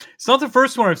It's not the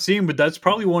first one I've seen, but that's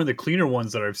probably one of the cleaner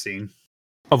ones that I've seen.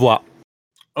 Of what?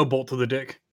 A bolt to the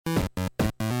dick.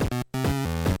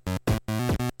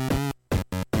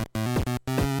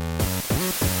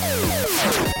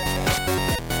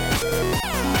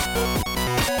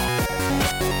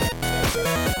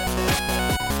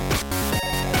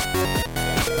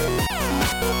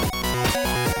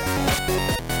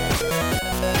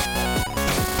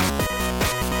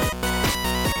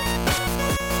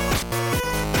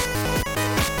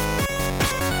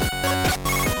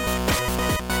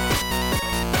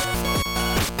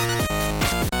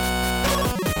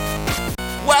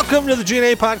 Welcome to the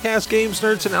G.N.A. podcast, Games,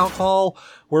 Nerds, and Alcohol,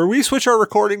 where we switch our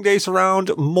recording days around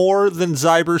more than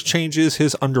Zybers changes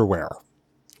his underwear.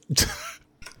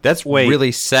 That's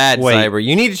really sad, Zyber.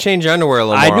 You need to change your underwear a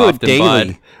little more often, I do it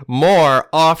daily. Bud. More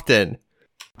often.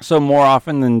 So more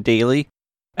often than daily?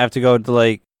 I have to go to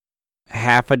like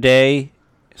half a day,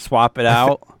 swap it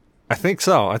out? I think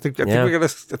so. I think we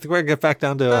gotta get back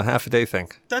down to a half a day thing.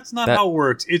 That's not how it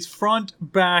works. It's front,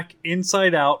 back,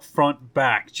 inside out, front,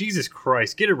 back. Jesus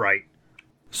Christ, get it right.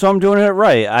 So I'm doing it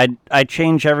right. I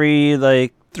change every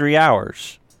like 3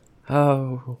 hours.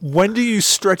 Oh. When do you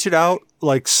stretch it out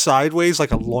like sideways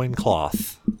like a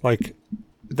loincloth?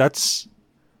 That's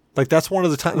one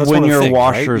of the times when your thing,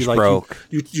 washer's right? broke.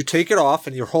 You take it off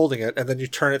and you're holding it, and then you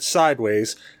turn it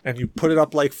sideways and you put it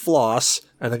up like floss,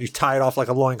 and then you tie it off like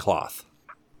a loincloth.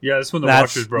 Yeah, that's when the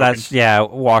washer's broken.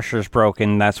 Washer's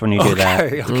broken. That's when you do that.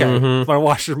 Okay. Mm-hmm. My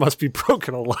washer must be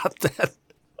broken a lot then.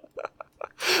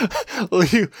 Well,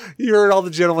 you heard all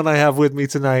the gentlemen I have with me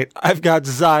tonight. I've got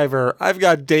Zyver, I've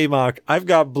got Damok, I've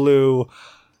got Blue,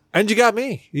 and you got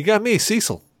me. You got me,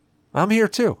 Cecil. I'm here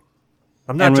too.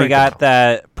 I'm not. And we got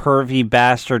that pervy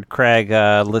bastard Craig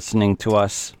listening to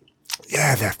us.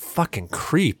 Yeah, that fucking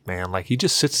creep, man. Like, he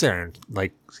just sits there and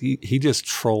like he just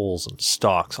trolls and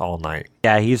stalks all night.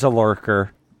 Yeah, he's a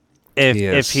lurker.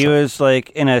 If he was like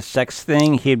in a sex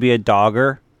thing, he'd be a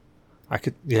dogger. I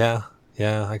could see that.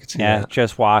 Yeah,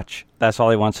 just watch. That's all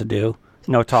he wants to do.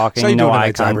 No talking, so no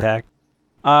eye contact.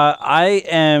 I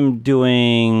am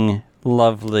doing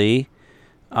lovely.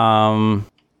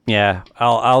 Yeah,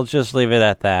 I'll just leave it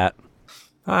at that.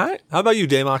 All right. How about you,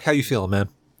 Damok? How you feeling, man?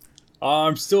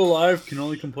 I'm still alive. Can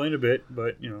only complain a bit,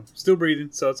 but still breathing.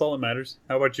 So that's all that matters.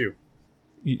 How about you?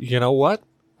 You know what?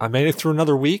 I made it through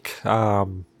another week.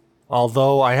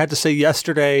 Although I had to say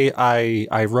yesterday,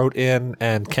 I wrote in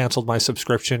and canceled my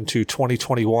subscription to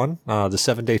 2021. The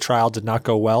 7-day trial did not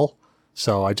go well,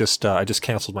 so I just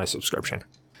canceled my subscription.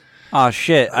 Oh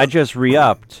shit! I just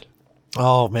re-upped.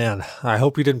 Oh man, I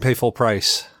hope you didn't pay full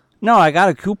price. No, I got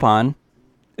a coupon.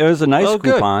 It was a nice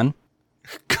coupon.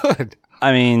 Good.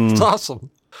 I mean, it's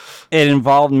awesome. It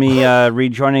involved me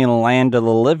rejoining the land of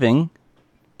the living,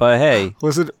 but hey,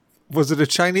 was it a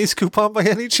Chinese coupon by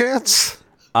any chance?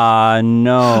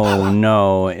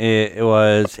 No, it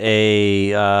was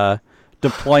a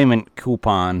deployment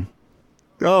coupon.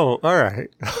 Oh, all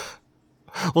right.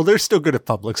 Well, they're still good at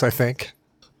Publix, I think.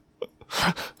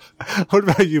 What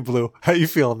about you, Blue? How you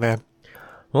feeling, man?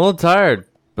 I'm a little tired,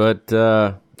 but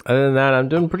other than that, I'm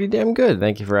doing pretty damn good.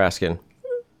 Thank you for asking.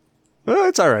 Well,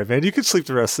 it's all right, man. You could sleep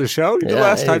the rest of the show. You did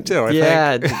last time too, I think.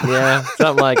 Yeah,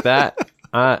 something like that.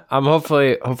 I'm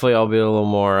hopefully I'll be a little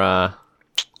more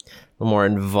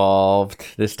involved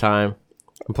this time.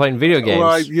 I'm playing video games.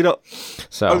 Well,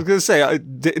 so I was gonna say,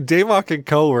 Damok and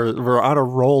Co were on a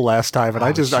roll last time, and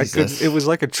I couldn't. It was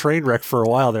like a train wreck for a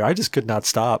while there. I just could not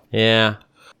stop. Yeah,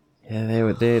 they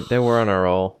were on a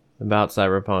roll about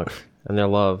Cyberpunk and their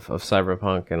love of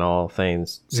Cyberpunk and all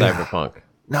things Cyberpunk.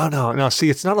 No. See,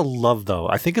 it's not a love though.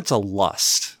 I think it's a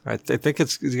lust. I think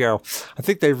it's I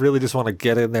think they really just want to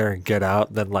get in there and get out,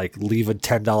 and then like leave a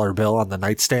 $10 bill on the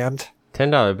nightstand.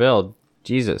 $10 bill,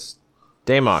 Jesus,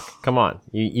 Damok, come on!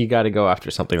 You got to go after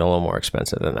something a little more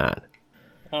expensive than that.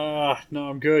 No,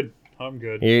 I'm good.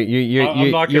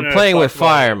 You're playing with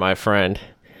fire, my friend.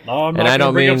 No, I'm not. And I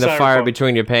don't mean the fire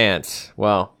between your pants.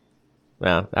 Well,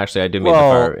 actually, I do mean the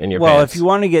fire in your pants. Well, if you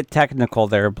want to get technical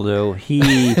there, Blue,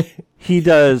 he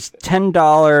does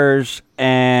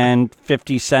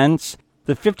 $10.50.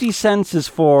 The 50 cents is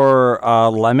for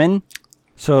lemon,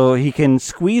 so he can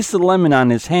squeeze the lemon on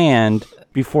his hand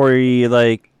before he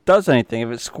does anything. If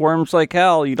it squirms like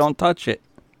hell, you don't touch it.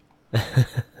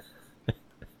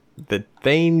 The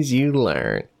things you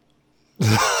learn.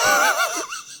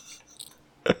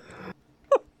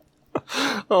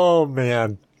 Oh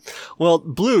man. Well,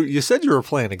 Blue, you said you were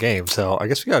playing a game, so I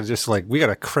guess we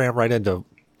gotta cram right into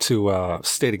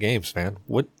State of Games, man.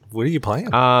 What are you playing?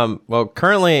 Well,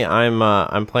 currently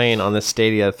I'm playing on the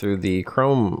Stadia through the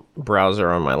Chrome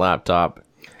browser on my laptop.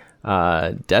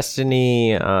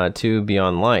 Destiny 2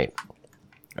 Beyond Light.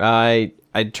 I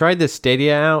tried the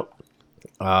Stadia out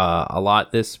a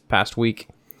lot this past week.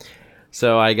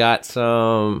 So I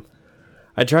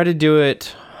tried to do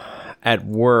it at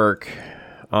work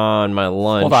on my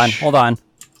lunch. Hold on.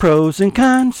 Pros and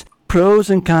cons with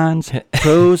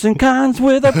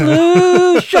a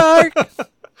blue shark.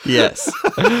 Yes.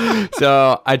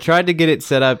 So I tried to get it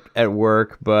set up at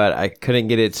work, but I couldn't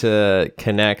get it to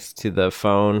connect to the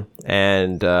phone,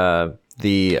 and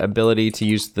the ability to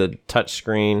use the touch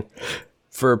screen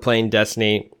for playing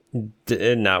Destiny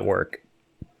did not work.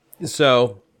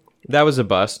 So that was a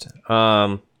bust.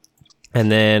 And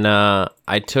then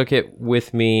I took it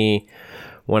with me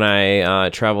when I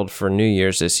traveled for New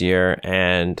Year's this year,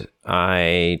 and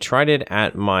I tried it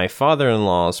at my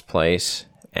father-in-law's place,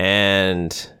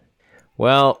 and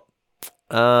well,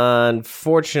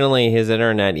 unfortunately his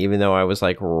internet, even though I was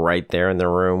like right there in the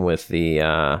room with the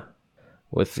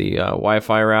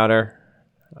Wi-Fi router,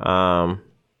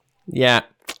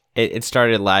 it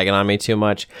started lagging on me too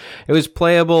much. It was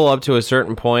playable up to a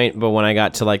certain point, but when I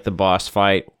got to like the boss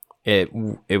fight, it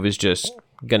was just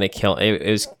gonna kill. It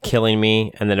was killing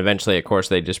me, and then eventually, of course,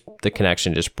 the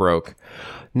connection just broke.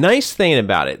 Nice thing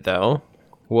about it though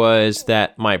was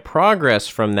that my progress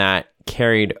from that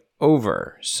carried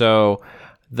over. So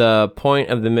the point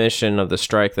of the mission of the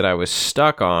strike that I was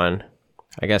stuck on,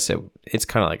 I guess it's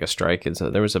kind of like a strike.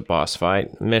 There was a boss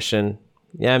fight mission.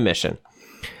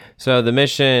 So the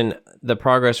mission, the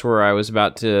progress where I was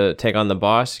about to take on the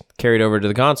boss carried over to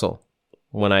the console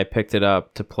when I picked it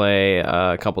up to play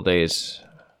a couple days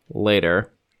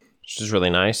later, which is really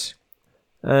nice.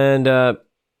 And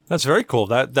that's very cool.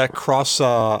 That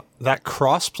crossplay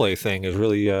thing is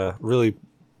really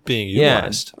being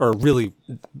utilized, or really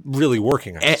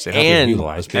working. I should say, not being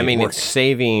utilized. Being it's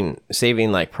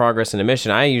saving like progress in a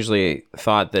mission. I usually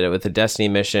thought that with the Destiny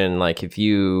mission, like if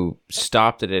you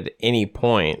stopped it at any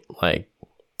point, like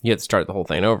you had to start the whole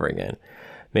thing over again.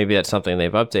 Maybe that's something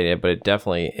they've updated, but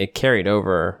it carried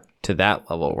over to that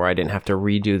level where I didn't have to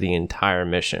redo the entire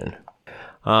mission.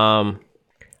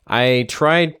 I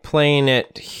tried playing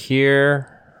it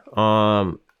here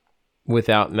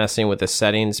without messing with the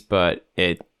settings, but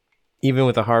even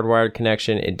with a hardwired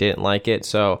connection, it didn't like it.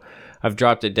 So I've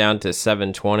dropped it down to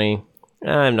 720.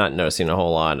 I'm not noticing a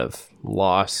whole lot of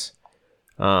loss.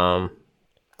 I'm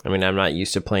not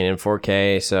used to playing in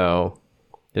 4K, so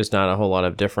there's not a whole lot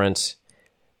of difference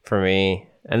for me.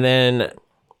 And then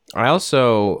I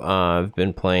also have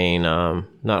been playing, not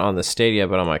on the Stadia,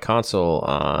 but on my console,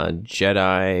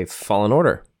 Jedi Fallen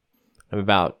Order. I'm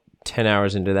about 10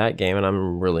 hours into that game, and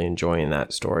I'm really enjoying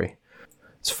that story.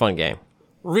 It's a fun game.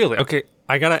 Really? Okay,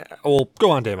 go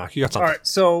on, Daymok. You got something. All right,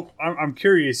 so I'm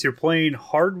curious. You're playing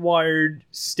hardwired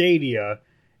Stadia,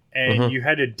 and you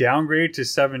had to downgrade to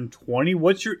 720.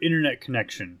 What's your internet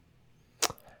connection?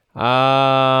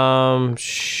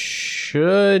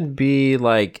 Should be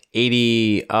like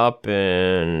 80 up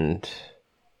and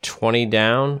 20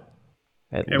 down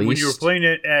at least. And when you were playing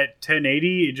it at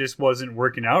 1080, it just wasn't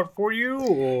working out for you,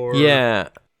 or yeah,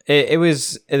 it would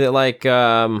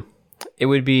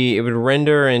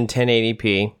render in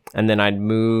 1080p, and then I'd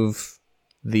move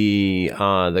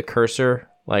the cursor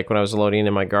like when I was loading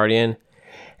in my Guardian,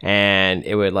 and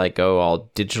it would like go all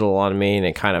digital on me, and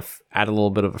it kind of add a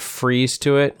little bit of a freeze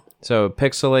to it. So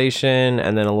pixelation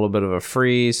and then a little bit of a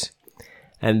freeze.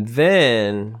 And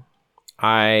then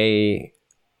I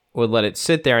would let it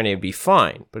sit there and it would be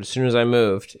fine. But as soon as I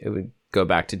moved, it would go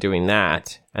back to doing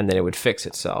that, and then it would fix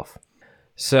itself.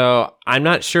 So I'm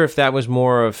not sure if that was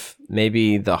more of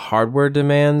maybe the hardware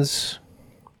demands.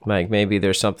 Like maybe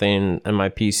there's something in my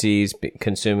PCs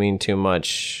consuming too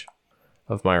much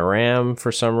of my RAM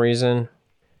for some reason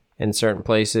in certain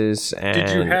places. And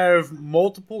did you have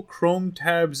multiple Chrome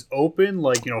tabs open,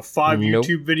 like 5 Nope.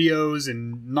 YouTube videos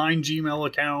and 9 Gmail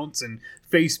accounts and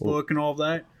Facebook and all of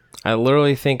that? I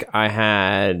literally think I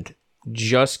had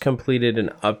just completed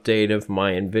an update of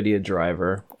my NVIDIA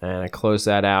driver, and I closed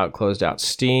out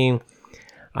Steam.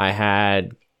 I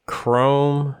had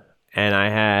Chrome, and I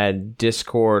had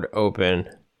Discord open.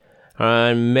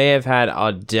 I may have had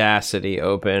Audacity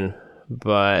open,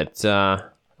 but I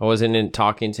wasn't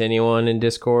talking to anyone in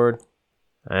Discord,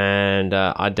 and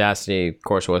Audacity, of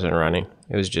course, wasn't running.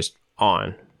 It was just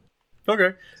on.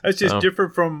 Okay, that's just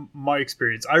different from my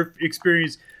experience. I've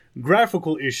experienced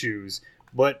graphical issues,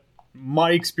 but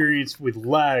my experience with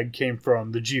lag came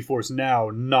from the GeForce Now,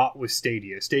 not with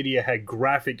Stadia. Stadia had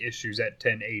graphic issues at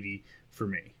 1080 for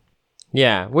me.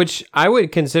 Yeah, which I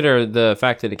would consider the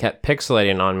fact that it kept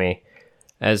pixelating on me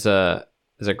as a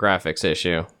graphics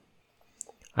issue.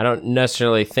 I don't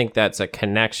necessarily think that's a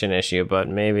connection issue, but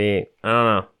maybe, I don't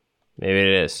know. Maybe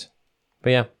it is. But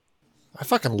yeah. I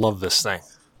fucking love this thing.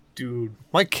 Dude.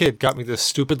 My kid got me this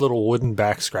stupid little wooden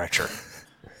back scratcher.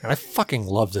 And I fucking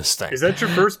love this thing. Is that your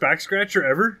first back scratcher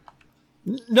ever?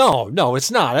 No,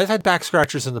 it's not. I've had back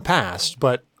scratchers in the past,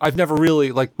 but I've never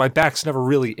really, like, my back's never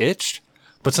really itched.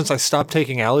 But since I stopped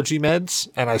taking allergy meds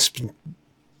and I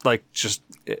just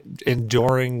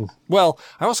enduring, well,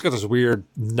 I also got this weird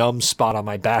numb spot on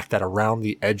my back that around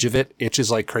the edge of it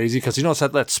itches like crazy, because you know it's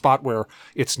that spot where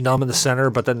it's numb in the center,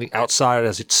 but then the outside,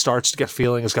 as it starts to get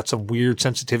feeling, has got some weird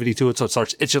sensitivity to it, so it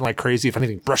starts itching like crazy if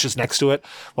anything brushes next to it.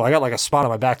 Well, I got like a spot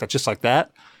on my back that's just like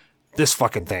that. This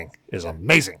fucking thing is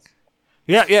amazing.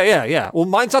 Yeah. Well,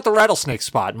 mine's not the rattlesnake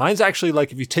spot. Mine's actually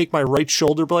like if you take my right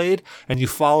shoulder blade and you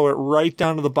follow it right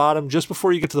down to the bottom, just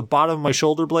before you get to the bottom of my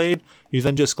shoulder blade, you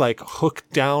then just like hook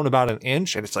down about an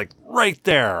inch and it's like right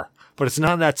there. But it's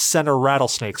not in that center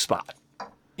rattlesnake spot.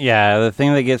 Yeah, the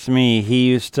thing that gets me, he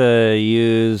used to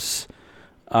use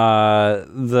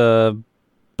the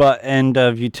butt end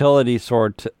of utility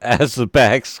sword as a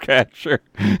back scratcher.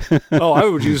 Oh, I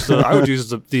would use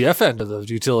the F end of the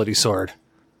utility sword.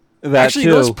 Actually,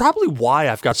 that's probably why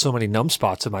I've got so many numb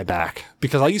spots in my back.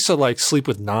 Because I used to like sleep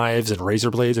with knives and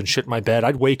razor blades and shit in my bed.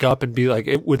 I'd wake up and be like,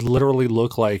 it would literally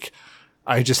look like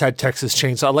I just had Texas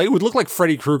Chainsaw. Like, it would look like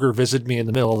Freddy Krueger visited me in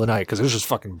the middle of the night because there's just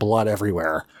fucking blood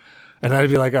everywhere. And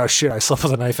I'd be like, oh shit, I slept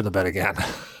with a knife in the bed again.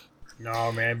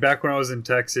 No, man. Back when I was in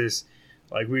Texas,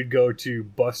 like we'd go to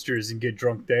Buster's and get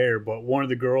drunk there. But one of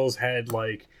the girls had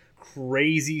like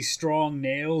crazy strong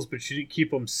nails, but she didn't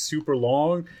keep them super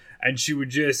long. And she would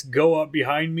just go up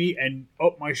behind me and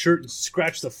up my shirt and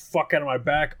scratch the fuck out of my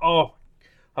back. Oh,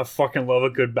 I fucking love a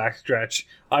good back scratch.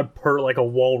 I purr like a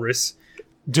walrus.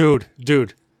 Dude,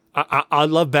 I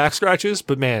love back scratches,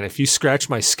 but man, if you scratch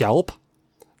my scalp,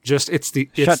 it's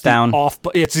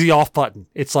the off button.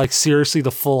 It's like seriously the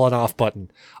full on off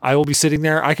button. I will be sitting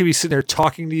there. I could be sitting there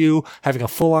talking to you, having a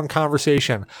full on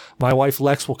conversation. My wife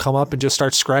Lex will come up and just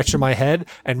start scratching my head,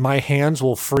 and my hands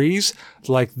will freeze.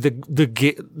 Like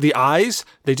the eyes,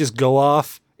 they just go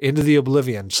off into the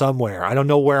oblivion somewhere. I don't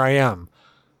know where I am.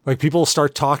 Like people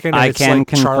start talking, and it's like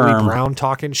confirm. Charlie Brown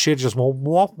talking shit. Just wah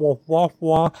wah wah wah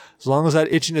wah. As long as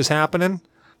that itching is happening,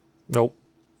 nope.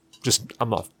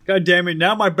 I'm off. God damn it,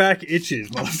 now my back itches,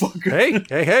 motherfucker.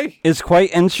 Hey. It's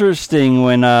quite interesting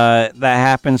when that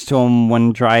happens to him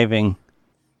when driving.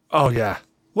 Oh, yeah.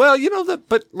 Well, you know,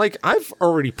 but like I've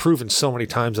already proven so many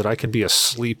times that I can be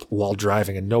asleep while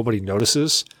driving and nobody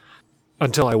notices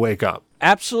until I wake up.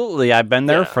 Absolutely, I've been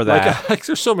there for that. Like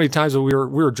there's so many times when we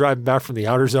were driving back from the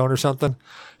outer zone or something.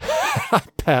 I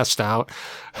passed out.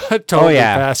 I totally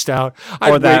passed out.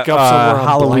 I'd wake up somewhere on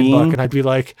Halloween. Blind Buck and I'd be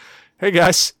like, hey,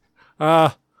 guys.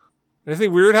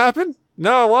 Anything weird happen?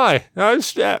 No, why? I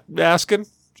was just asking.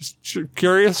 Just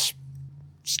curious.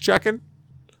 Just checking.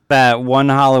 That one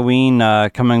Halloween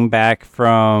coming back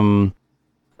from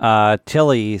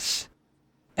Tilly's,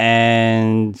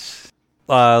 and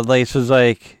Lace was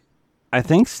like, I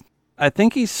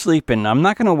think he's sleeping. I'm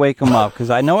not going to wake him up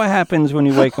because I know what happens when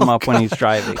you wake him up when he's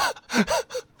driving.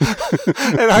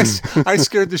 And I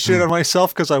scared the shit out of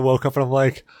myself because I woke up and I'm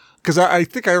like, because I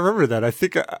think I remember that. I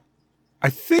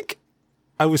think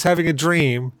I was having a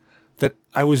dream that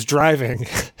I was driving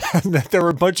and that there were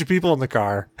a bunch of people in the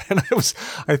car. And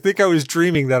I think I was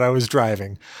dreaming that I was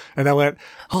driving. And I went,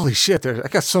 holy shit, I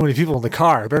got so many people in the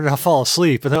car. I better not fall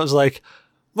asleep. And I was like,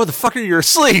 motherfucker, you're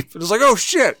asleep. And it was like, oh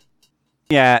shit.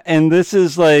 Yeah. And this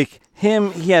is like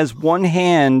him. He has one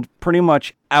hand pretty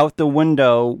much out the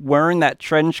window wearing that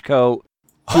trench coat,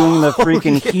 doing the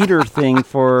freaking heater thing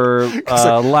for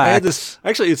Lex.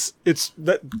 Actually, it's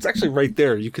actually right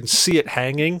there. You can see it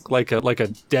hanging like a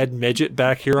dead midget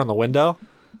back here on the window.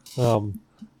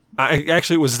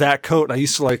 It was that coat. I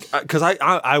used to like because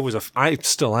I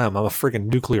still am. I'm a freaking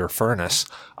nuclear furnace.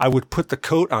 I would put the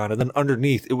coat on, and then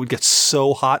underneath it would get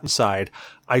so hot inside.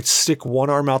 I'd stick one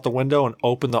arm out the window and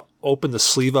open the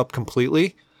sleeve up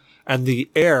completely, and the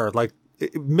air, like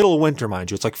middle of winter,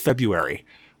 mind you, it's like February.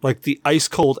 Like the ice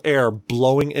cold air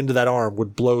blowing into that arm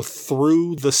would blow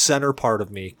through the center part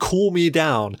of me, cool me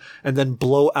down, and then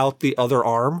blow out the other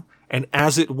arm. And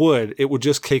as it would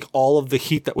just take all of the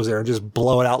heat that was there and just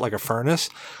blow it out like a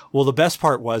furnace. Well, the best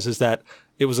part is that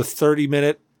it was a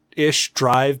 30-minute-ish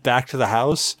drive back to the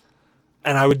house.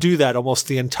 And I would do that almost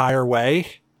the entire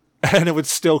way. And it would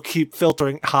still keep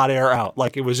filtering hot air out.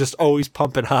 Like it was just always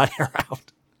pumping hot air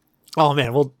out. Oh,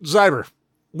 man. Well, Zyber,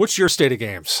 what's your state of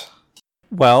games?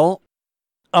 Well,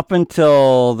 up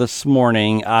until this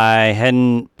morning, I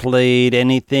hadn't played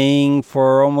anything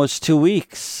for almost 2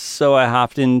 weeks, so I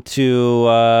hopped into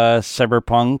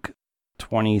Cyberpunk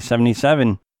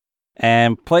 2077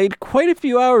 and played quite a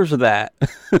few hours of that.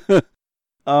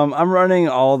 I'm running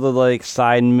all the like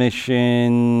side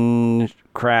mission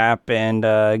crap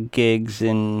and gigs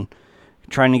and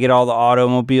trying to get all the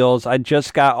automobiles. I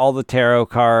just got all the tarot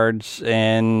cards,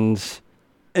 and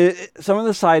some of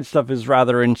the side stuff is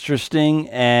rather interesting,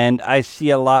 and I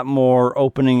see a lot more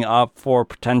opening up for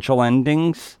potential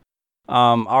endings.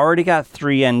 I already got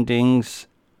 3 endings,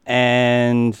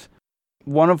 and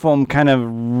one of them kind of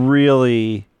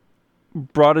really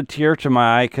brought a tear to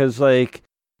my eye, because like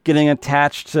getting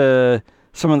attached to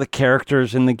some of the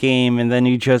characters in the game, and then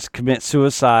you just commit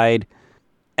suicide,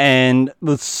 and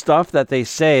the stuff that they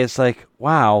say, it's like,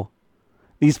 wow,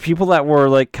 these people that were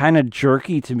like kind of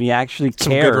jerky to me actually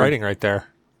cared. Some good writing right there.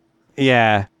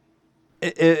 Yeah,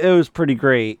 it was pretty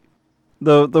great.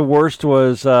 The worst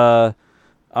was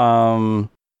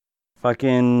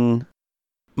fucking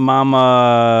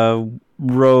Mama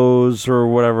Rose or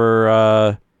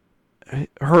whatever.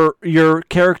 Your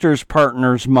character's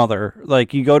partner's mother.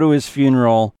 Like, you go to his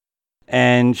funeral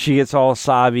and she gets all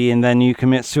sobby, and then you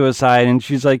commit suicide, and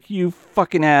she's like, "You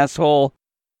fucking asshole,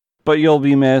 but you'll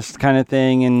be missed," kind of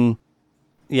thing. And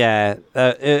yeah,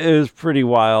 it was pretty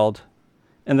wild.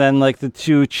 And then like the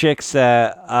 2 chicks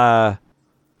that I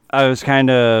was kind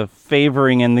of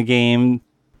favoring in the game,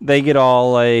 they get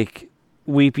all like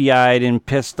weepy-eyed and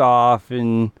pissed off,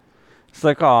 and it's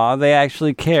like, aw, they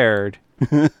actually cared.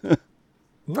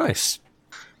 Nice.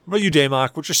 What about you,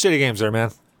 Daymok? What's your state of games there,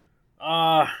 man?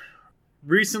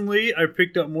 Recently I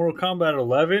picked up Mortal Kombat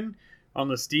 11 on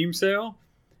the Steam sale,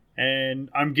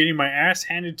 and I'm getting my ass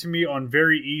handed to me on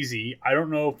very easy. I don't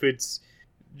know if it's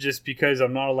just because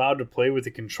I'm not allowed to play with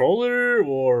the controller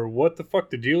or what the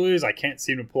fuck the deal is. I can't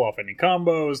seem to pull off any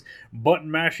combos. Button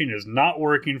mashing is not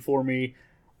working for me.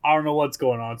 I don't know what's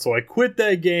going on. So I quit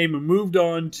that game and moved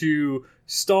on to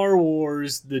Star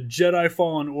Wars, The Jedi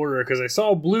Fallen Order, because I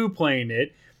saw Blue playing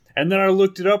it, and then I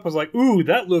looked it up. I was like, ooh,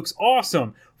 that looks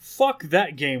awesome. Fuck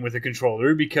that game with a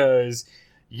controller, because,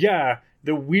 yeah,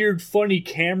 the weird, funny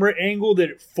camera angle that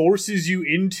it forces you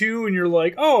into, and you're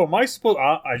like, oh, am I supposed...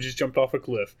 I just jumped off a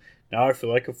cliff. Now I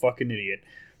feel like a fucking idiot.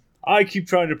 I keep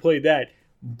trying to play that,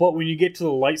 but when you get to the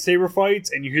lightsaber fights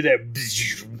and you hear that...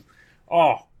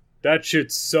 Oh, that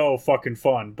shit's so fucking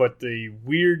fun. But the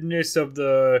weirdness of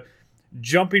the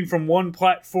jumping from one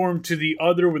platform to the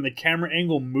other when the camera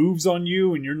angle moves on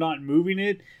you and you're not moving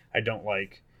it, I don't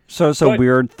like. So it's a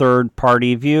weird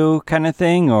third-party view kind of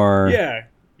thing, or... Yeah,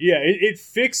 it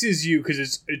fixes you,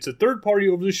 because it's a third party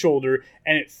over the shoulder,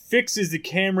 and it fixes the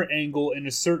camera angle in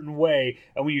a certain way,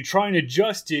 and when you try and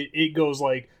adjust it, it goes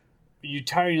like, you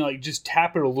try and like just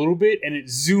tap it a little bit, and it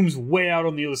zooms way out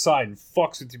on the other side and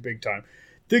fucks with you big time.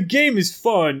 The game is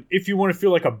fun if you want to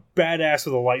feel like a badass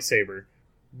with a lightsaber,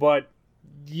 but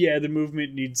yeah, the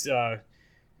movement needs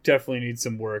definitely needs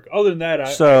some work. Other than that,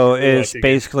 it's really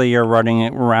basically you're running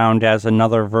it around as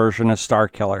another version of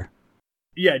Starkiller.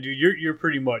 Yeah, dude, you're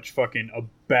pretty much fucking a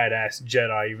badass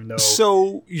Jedi, even though...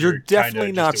 So, you're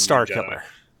definitely not Starkiller.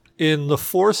 In The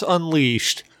Force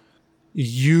Unleashed,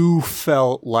 you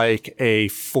felt like a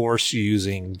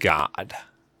Force-using god.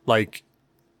 Like,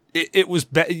 it was...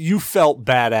 you felt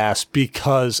badass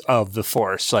because of the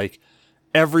Force. Like,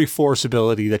 every Force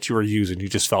ability that you were using, you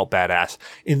just felt badass.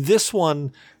 In this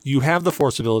one, you have the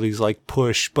Force abilities like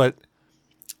push, but...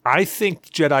 I think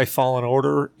Jedi Fallen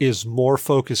Order is more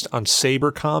focused on saber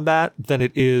combat than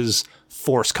it is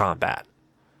force combat.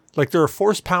 Like, there are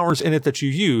force powers in it that you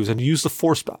use, and you use the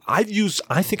force. I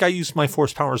think I use my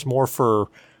force powers more for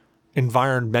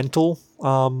environmental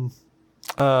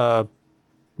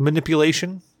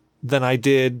manipulation than I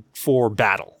did for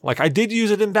battle. Like, I did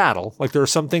use it in battle. Like, there are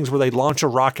some things where they launch a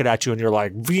rocket at you, and you're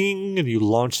like, "Ving," and you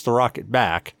launch the rocket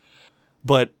back.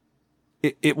 But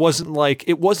It wasn't like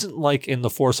in The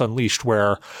Force Unleashed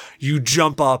where you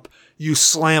jump up, you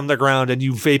slam the ground, and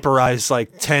you vaporize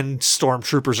like 10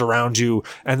 stormtroopers around you,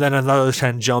 and then another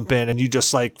 10 jump in, and you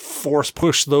just like force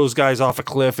push those guys off a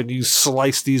cliff, and you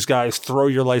slice these guys, throw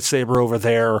your lightsaber over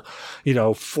there,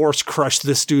 force crush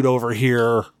this dude over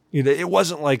here. It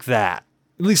wasn't like that.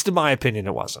 At least in my opinion,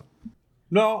 it wasn't.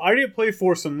 No, I didn't play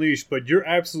Force Unleashed, but you're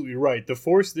absolutely right. The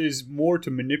Force is more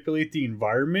to manipulate the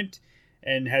environment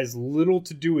and has little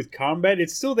to do with combat.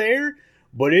 It's still there,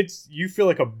 but you feel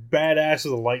like a badass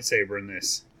with a lightsaber in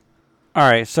this. All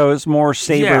right, so it's more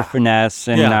saber finesse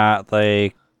and not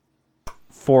like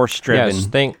force driven. Yes,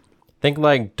 think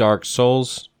like Dark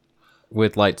Souls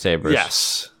with lightsabers.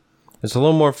 Yes. It's a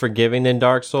little more forgiving than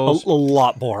Dark A Souls.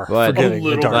 lot more But- forgiving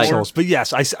than Dark more. Souls. But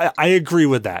yes, I agree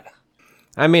with that.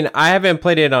 I mean, I haven't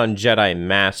played it on Jedi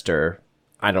Master.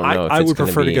 I don't know if I it's would gonna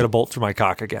prefer be, to get a bolt through my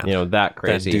cock again. that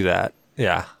crazy. Than do that.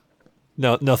 Yeah.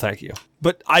 No, thank you.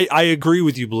 But I agree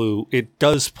with you, Blue. It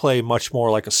does play much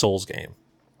more like a Souls game.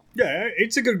 Yeah,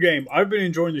 it's a good game. I've been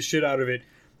enjoying the shit out of it.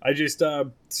 I just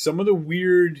some of the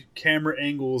weird camera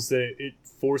angles that it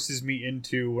forces me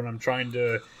into when I'm trying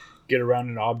to get around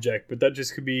an object, but that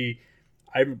just could be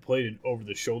I haven't played an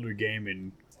over-the-shoulder game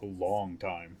in a long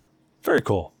time. Very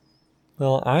cool.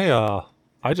 Well,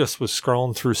 I just was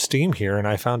scrolling through Steam here and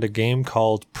I found a game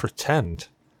called Pretend.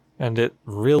 And it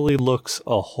really looks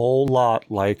a whole lot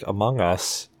like Among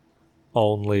Us,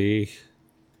 only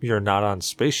you're not on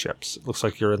spaceships. It looks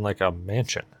like you're in like a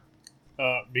mansion.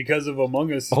 Because of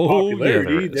Among Us' Oh,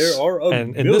 popularity, yeah, there are a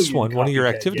and in this million one of your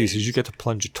copycat activities games. is you get to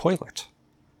plunge a toilet.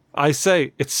 I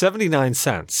say it's 79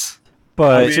 cents.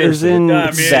 But I mean, isn't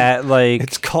seriously. that like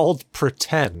It's called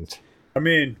Pretend. I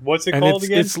mean, what's it And called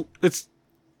again? it's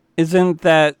isn't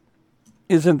that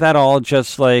all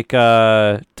just like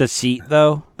deceit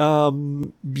though?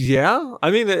 yeah. I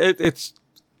mean it's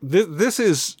this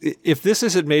is if this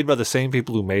isn't made by the same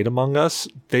people who made Among Us,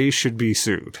 they should be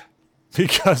sued.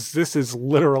 Because this is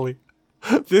literally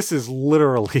Yeah,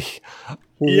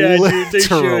 dude, they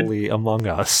literally Among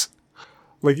Us.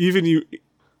 Like even you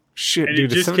shit, and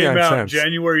dude, it it's just came 79 out cents.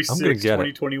 January I'm gonna 6, get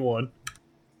it. 2021.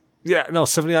 Yeah, no,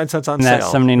 79 cents on And sale.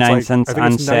 that's 79 It's cents I think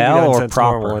on it's sale 99 or cents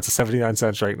proper? normal. It's 79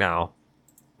 cents right now.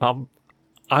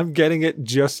 I'm getting it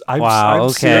just. Wow, I'm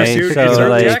okay, seriously so, picking it up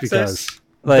like- just because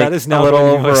Like that is now a little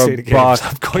going to be my over state a of games. buck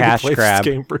I'm going cash to play grab.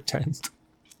 this game Pretend.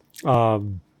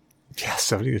 Yeah,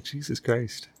 70. Jesus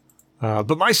Christ.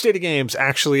 But my state of games,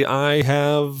 actually, I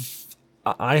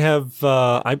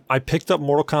picked up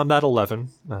Mortal Kombat 11,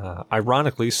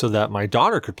 ironically, so that my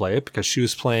daughter could play it because she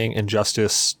was playing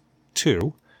Injustice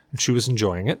 2 and she was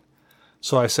enjoying it.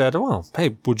 So I said, well,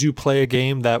 hey, would you play a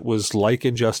game that was like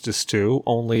Injustice 2,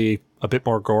 only a bit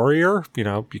more gorier? You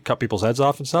know, you cut people's heads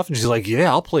off and stuff. And she's like, yeah,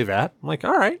 I'll play that. I'm like,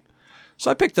 all right. So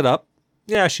I picked it up.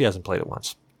 Yeah, she hasn't played it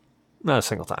once. Not a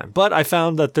single time. But I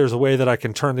found that there's a way that I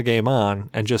can turn the game on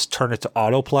and just turn it to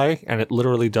autoplay, and it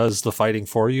literally does the fighting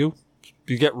for you.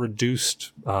 You get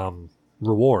reduced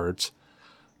rewards.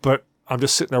 But I'm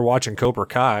just sitting there watching Cobra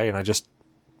Kai, and I just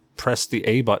press the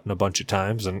A button a bunch of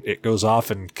times, and it goes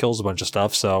off and kills a bunch of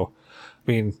stuff. So,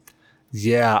 I mean,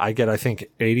 yeah, I get, I think,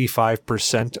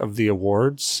 85% of the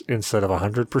awards instead of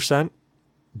 100%.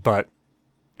 But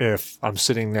if I'm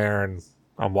sitting there and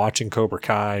I'm watching Cobra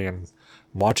Kai and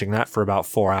watching that for about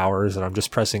 4 hours and I'm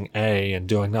just pressing A and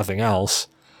doing nothing else,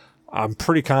 I'm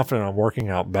pretty confident I'm working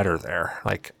out better there.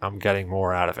 Like, I'm getting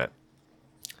more out of it.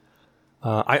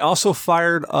 I also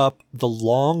fired up The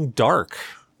Long Dark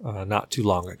not too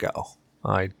long ago.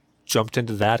 I jumped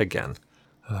into that again.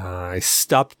 I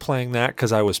stopped playing that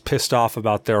because I was pissed off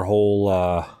about their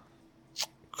whole...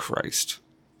 Christ.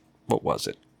 What was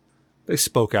it? They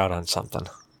spoke out on something.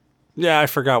 Yeah, I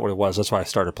forgot what it was. That's why I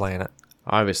started playing it.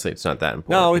 Obviously, it's not that important.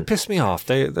 No, it pissed me off.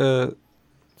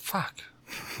 Fuck.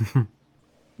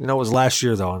 You know, it was last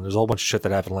year, though, and there's a whole bunch of shit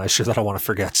that happened last year that I want to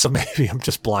forget, so maybe I'm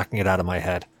just blocking it out of my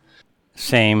head.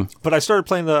 Same. But I started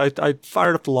playing I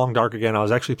fired up The Long Dark again. I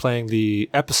was actually playing the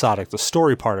episodic, the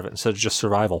story part of it, instead of just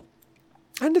survival.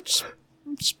 And it's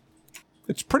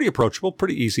pretty approachable,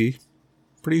 pretty easy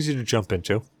to jump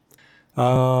into.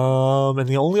 And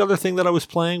the only other thing that I was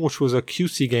playing, which was a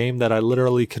QC game that I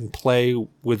literally can play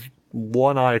with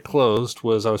one eye closed,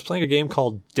 was I was playing a game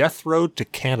called Death Road to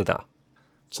Canada.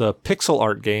 It's a pixel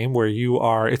art game where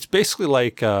it's basically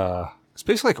like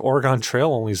Oregon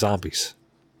Trail, only zombies.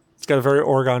 It's got a very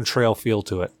Oregon Trail feel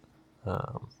to it.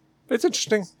 It's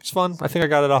interesting. It's fun. I think I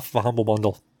got it off of a Humble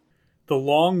Bundle. The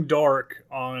Long Dark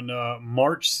on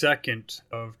March 2nd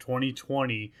of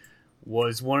 2020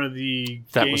 was one of the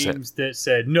games that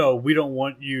said, no, we don't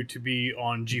want you to be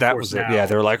on GeForce That was Now. it. Yeah,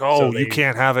 they were like, oh, you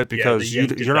can't have it because they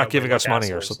yanked it you're not that giving way us like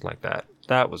money or assholes. something like that.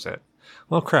 That was it.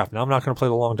 Well, crap. Now I'm not going to play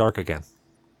The Long Dark again.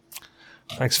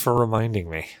 Thanks for reminding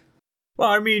me. Well,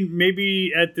 I mean,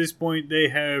 maybe at this point they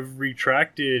have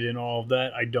retracted and all of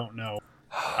that. I don't know.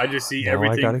 I just see Now I gotta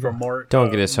everything go. from March. Don't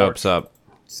get his hopes up.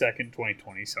 2nd,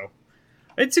 2020. So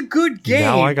it's a good game.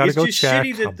 Now I gotta it's go just check.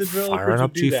 shitty that I'm the developers firing would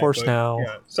up do that, GeForce but, Now.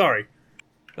 Yeah, sorry.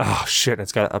 Oh, shit.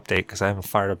 It's got to update because I haven't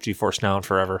fired up GeForce Now in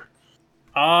forever.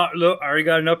 Look, I already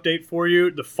got an update for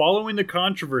you. Following the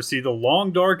controversy, The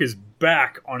Long Dark is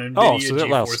back on NVIDIA so that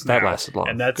GeForce Now. that lasted long.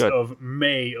 And that's Good. of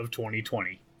May of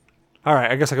 2020. All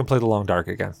right. I guess I can play The Long Dark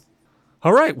again.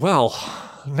 All right. Well,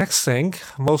 next thing,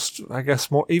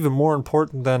 even more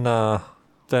important than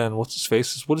then what's his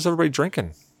face? What is everybody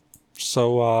drinking?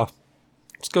 So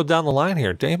let's go down the line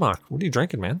here. Damok, what are you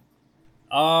drinking, man?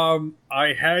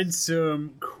 I had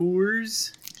some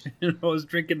Coors, and I was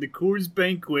drinking the Coors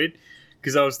Banquet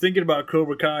because I was thinking about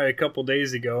Cobra Kai a couple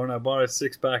days ago, and I bought a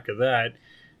 6-pack of that.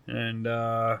 And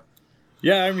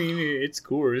yeah, I mean, it's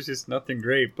Coors, it's nothing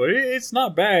great, but it's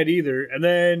not bad either. And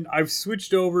then I've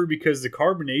switched over because the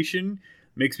carbonation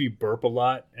makes me burp a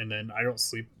lot, and then I don't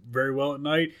sleep very well at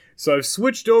night. So I've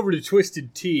switched over to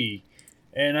Twisted Tea.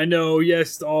 And I know,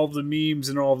 yes, all of the memes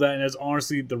and all of that, and that's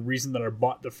honestly the reason that I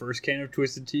bought the first can of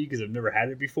Twisted Tea, because I've never had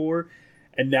it before.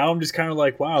 And now I'm just kind of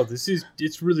like, wow,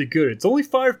 it's really good. It's only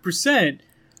 5%.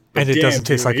 And it doesn't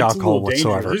taste like alcohol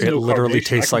whatsoever. It literally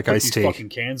tastes like iced tea. Fucking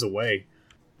cans away.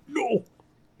 No,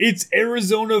 it's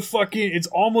it's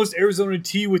almost Arizona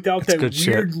tea without that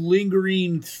weird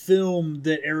lingering film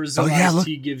that Arizona iced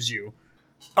tea gives you.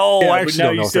 Oh, yeah, I actually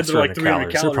don't know if that's 300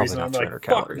 calories. They're probably not 300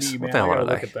 calories. What the hell are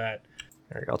they? Look at that.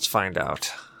 There you go. Let's find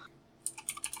out.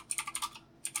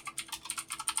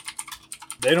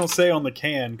 They don't say on the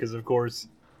can because, of course,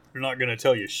 they're not going to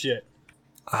tell you shit.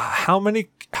 How many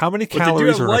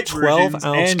calories are in a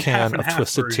 12-ounce can of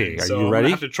Twisted Tea? Are you ready? I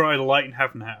have to try the light and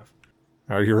half and half.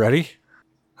 Are you ready?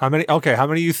 How many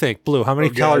do you think? Blue, how many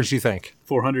calories do you think?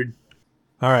 400.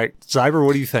 All right. Zyber,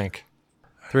 what do you think?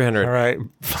 300. All right.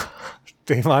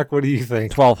 Damok, what do you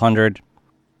think? 1,200.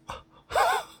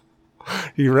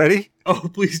 You ready? Oh,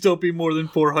 please don't be more than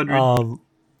 400.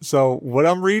 So what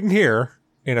I'm reading here,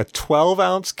 in a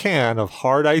 12-ounce can of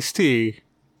hard iced tea,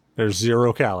 there's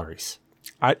 0 calories.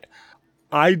 That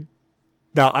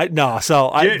was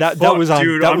on dude, that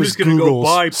I'm was just gonna Google's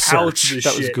go buy search. of this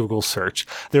that was shit. Google's search.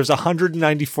 There's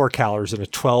 194 calories in a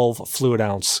 12 fluid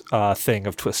ounce thing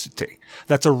of Twisted Tea.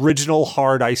 That's original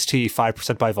hard iced tea,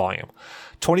 5% by volume,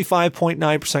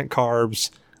 25.9%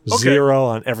 carbs, 0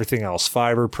 on everything else: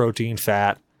 fiber, protein,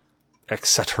 fat,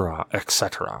 etc.,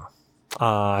 etc.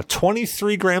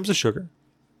 23 grams of sugar.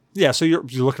 Yeah, so you're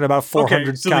looking at about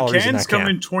 400 so calories the in cans that can. come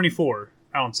in 24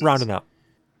 ounces. Rounding up.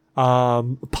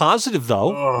 Positive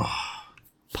though,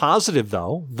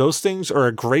 those things are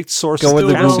a great source Go of with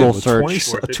the potassium Google with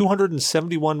search.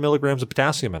 271 milligrams of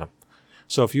potassium in them.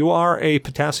 So if you are a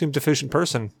potassium deficient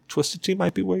person, Twisted Tea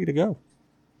might be way to go.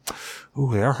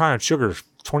 Ooh, they're high on sugar,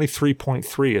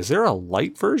 23.3. Is there a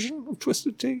light version of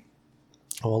Twisted Tea?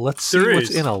 Well, let's see what's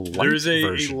in a light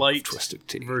version of Twisted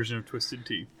Tea. Version of Twisted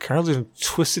Tea. Currently,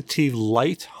 Twisted Tea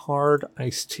Light Hard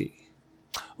Iced Tea.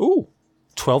 Ooh,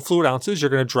 12 fluid ounces.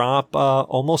 You're going to drop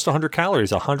almost 100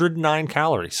 calories, 109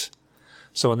 calories.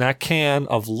 So in that can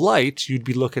of light, you'd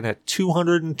be looking at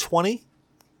 220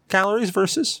 calories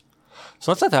versus.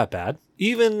 So that's not that bad.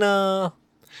 Even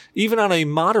on a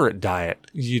moderate diet,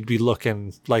 you'd be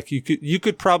looking like you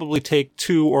could probably take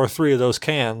 2 or 3 of those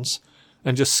cans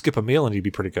and just skip a meal and you'd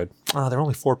be pretty good. They're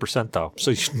only 4% though,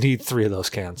 so you need 3 of those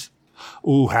cans.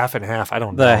 Ooh, half and half. I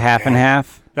don't know. The half and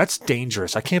half? That's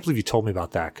dangerous. I can't believe you told me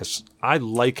about that because I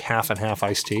like half and half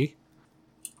iced tea.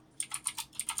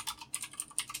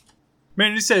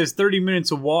 Man, it says 30 minutes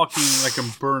of walking I can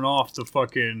burn off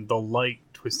the light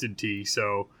Twisted Tea,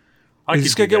 so You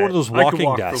just gotta get one of those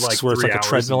walking desks where it's like a 3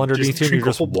 treadmill underneath you and you're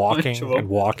just drink a whole bunch walking and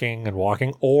walking and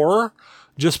walking. Or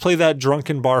just play that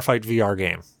drunken bar fight VR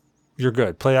game. You're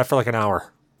good. Play that for like an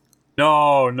hour.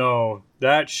 No.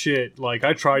 That shit, like,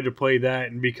 I tried to play that,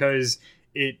 and because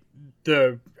I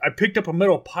picked up a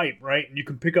metal pipe, right? And you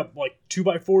can pick up, like,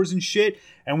 2x4s and shit,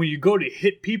 and when you go to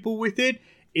hit people with it,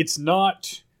 it's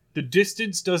not, the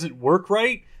distance doesn't work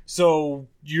right, so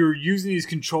you're using these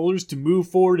controllers to move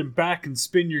forward and back and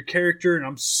spin your character, and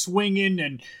I'm swinging,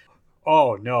 and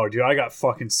oh no, dude, I got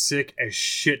fucking sick as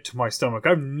shit to my stomach.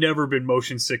 I've never been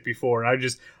motion sick before, and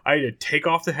I had to take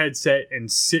off the headset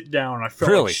and sit down. I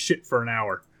felt like shit for an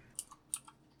hour.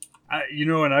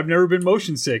 And I've never been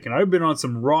motion sick, and I've been on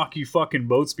some rocky fucking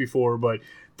boats before, but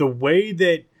the way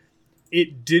that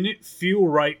it didn't feel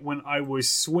right when I was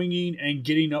swinging and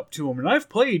getting up to them, and I've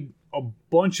played a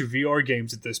bunch of VR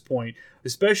games at this point,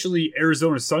 especially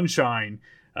Arizona Sunshine,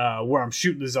 where I'm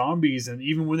shooting the zombies, and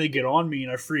even when they get on me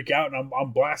and I freak out and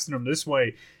I'm blasting them this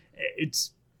way,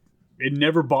 it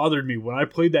never bothered me. When I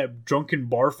played that drunken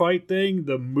bar fight thing,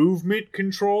 the movement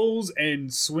controls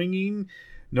and swinging,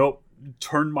 nope,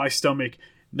 turned my stomach.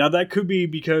 Now that could be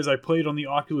because I played on the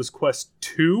Oculus Quest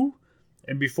 2,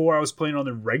 and before I was playing on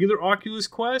the regular Oculus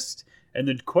Quest, and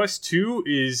the Quest 2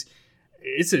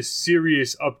 it's a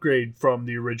serious upgrade from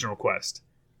the original Quest.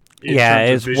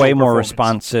 It's way more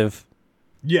responsive.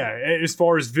 Yeah, as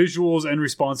far as visuals and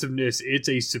responsiveness, it's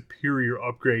a superior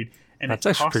upgrade. And that's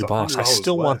actually pretty boss. I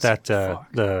still want that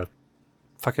the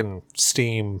fucking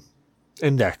Steam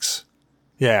Index.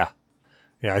 Yeah.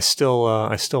 Yeah, I still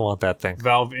want that thing.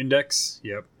 Valve Index.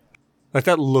 Yep. Like,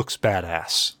 that looks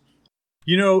badass.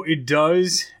 It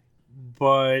does,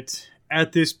 but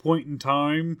at this point in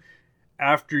time,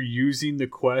 after using the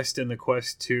Quest and the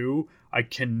Quest 2, I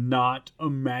cannot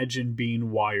imagine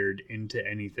being wired into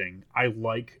anything. I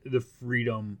like the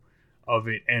freedom of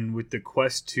it, and with the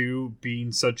Quest 2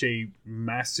 being such a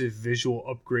massive visual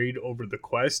upgrade over the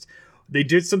Quest, they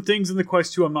did some things in the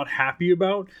Quest 2 I'm not happy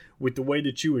about with the way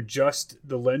that you adjust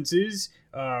the lenses.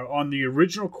 On the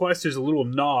original Quest, there's a little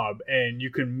knob, and you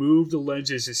can move the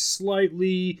lenses just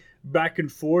slightly back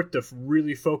and forth to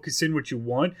really focus in what you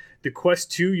want. The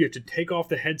Quest 2, you have to take off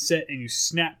the headset and you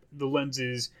snap the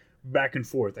lenses back and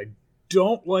forth. I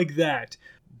don't like that,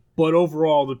 but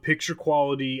overall, the picture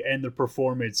quality and the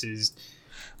performance is...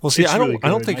 Well, see, I really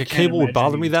don't good. think I a can't cable would imagine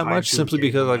bother me being that tied much, to a simply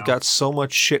because cable I've now. got so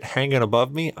much shit hanging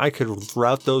above me. I could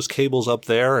route those cables up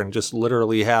there and just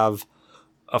literally have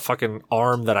a fucking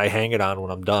arm that I hang it on when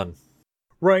I'm done.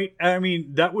 Right. I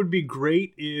mean, that would be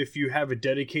great if you have a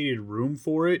dedicated room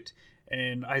for it.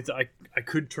 And I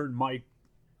could turn my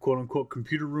quote-unquote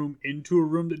computer room into a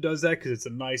room that does that because it's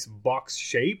a nice box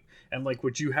shape. And like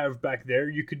what you have back there,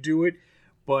 you could do it.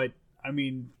 But, I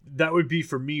mean, that would be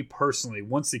for me personally.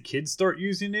 Once the kids start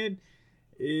using it,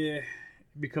 it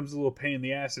becomes a little pain in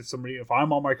the ass if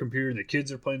I'm on my computer and the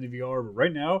kids are playing the VR. But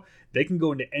right now, they can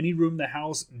go into any room in the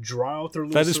house, draw out their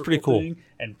little That is pretty cool. thing,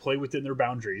 and play within their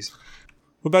boundaries.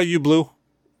 What about you, Blue?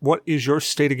 What is your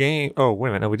state of game? Oh, wait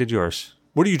a minute. No, we did yours.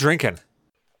 What are you drinking?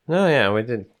 Oh, yeah, we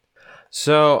did.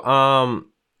 So,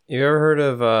 you ever heard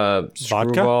of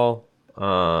Screwball?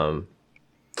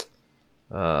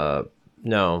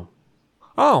 No.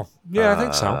 Oh, yeah, I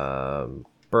think so.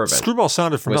 Bourbon. Screwball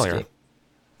sounded familiar. Whiskey.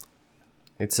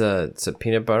 It's a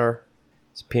peanut butter.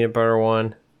 It's a peanut butter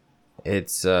one.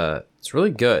 It's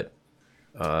really good.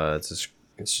 It's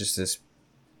just this.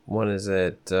 What is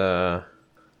it?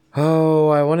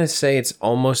 I want to say it's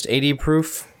almost 80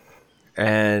 proof,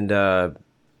 and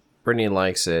Brittany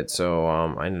likes it, so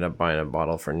I ended up buying a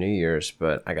bottle for New Year's.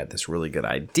 But I got this really good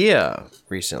idea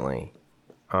recently.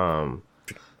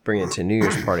 Bringing it to New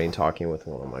Year's party and talking with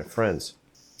one of my friends.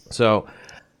 So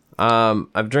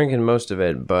I've drinking most of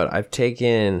it, but I've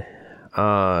taken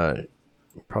probably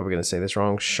gonna say this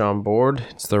wrong. Chambord.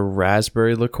 It's the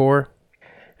raspberry liqueur.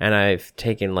 And I've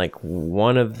taken like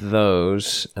one of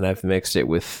those and I've mixed it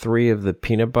with 3 of the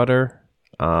peanut butter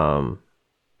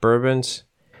bourbons,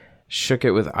 shook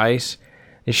it with ice.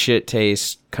 This shit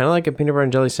tastes kind of like a peanut butter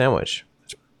and jelly sandwich.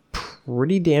 It's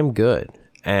pretty damn good.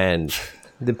 And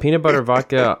the peanut butter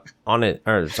vodka on it,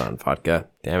 or it's on vodka.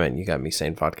 Damn it, you got me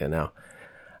saying vodka now.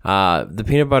 The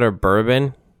peanut butter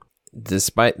bourbon,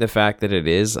 despite the fact that it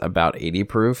is about 80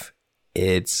 proof,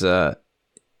 it's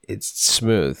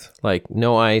smooth. Like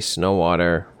no ice, no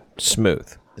water,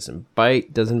 smooth. Doesn't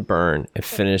bite, doesn't burn. It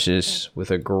finishes with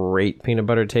a great peanut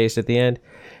butter taste at the end,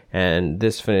 and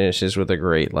this finishes with a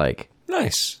great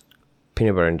Nice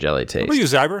peanut butter and jelly taste. What about you,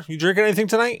 Zyber? You drinking anything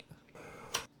tonight?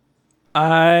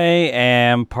 I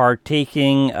am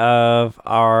partaking of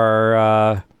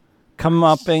our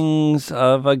comeuppings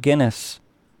of a Guinness.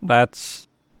 That's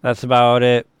about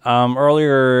it.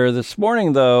 Earlier this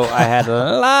morning, though, I had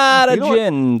a lot of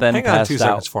gin. Then hang on 2 passed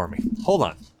out. seconds for me. Hold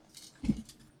on.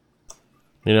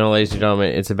 Ladies and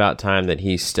gentlemen, it's about time that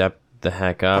he stepped the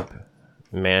heck up,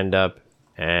 manned up,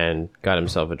 and got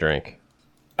himself a drink.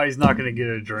 He's not going to get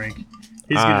a drink.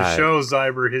 He's going to show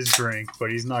Zyber his drink,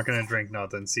 but he's not going to drink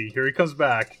nothing. See, here he comes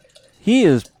back. He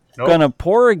is gonna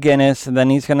pour a Guinness and then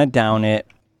he's gonna down it.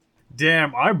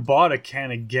 Damn, I bought a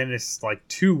can of Guinness like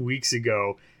 2 weeks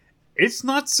ago. It's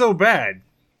not so bad.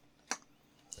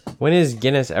 When has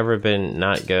Guinness ever been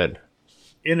not good?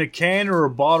 In a can or a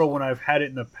bottle, when I've had it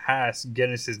in the past,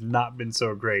 Guinness has not been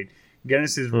so great.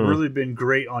 Guinness has really been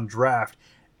great on draft.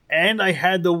 And I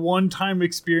had the one-time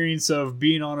experience of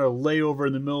being on a layover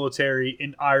in the military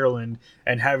in Ireland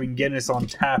and having Guinness on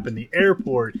tap in the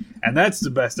airport, and that's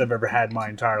the best I've ever had my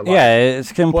entire life. Yeah,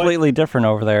 it's completely different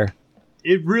over there.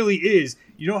 It really is.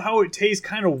 You know how it tastes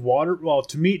kind of water? Well,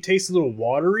 to me, it tastes a little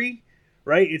watery,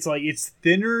 right? It's like it's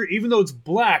thinner. Even though it's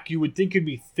black, you would think it'd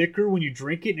be thicker when you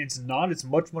drink it, and it's not. It's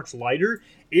much, much lighter.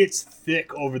 It's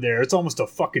thick over there. It's almost a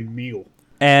fucking meal.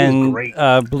 And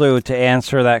Blue, to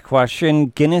answer that question,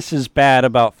 Guinness is bad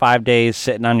about 5 days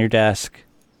sitting on your desk.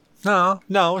 No,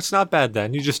 it's not bad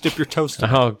then. You just dip your toast in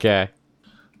it. Okay.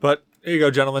 But here you go,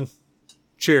 gentlemen.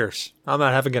 Cheers. I'm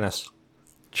not having Guinness.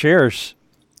 Cheers.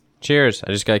 Cheers.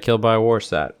 I just got killed by a war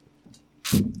stat.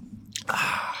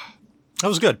 That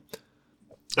was good.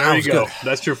 There you go. Good.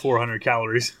 That's your 400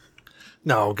 calories.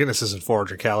 No, Guinness isn't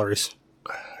 400 calories.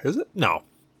 Is it? No.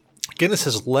 Guinness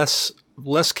has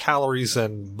less calories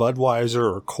than Budweiser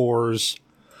or Coors.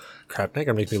 Crap, they're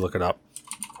gonna make me look it up.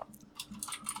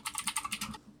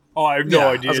 Oh, I have no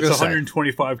idea. It's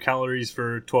 125 calories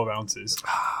for 12 ounces.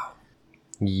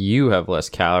 You have less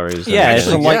calories. Than Yeah, it's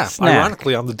a light snack.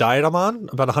 Ironically, on the diet I'm on,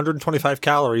 about 125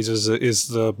 calories is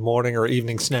the morning or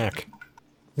evening snack.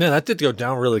 Man, that did go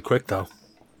down really quick, though.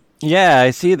 Yeah,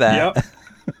 I see that.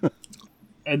 Yep.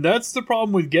 And that's the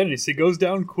problem with Guinness. It goes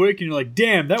down quick, and you're like,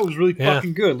 damn, that was really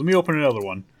fucking good. Let me open another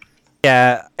one.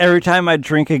 Yeah, every time I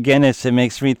drink a Guinness, it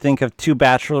makes me think of 2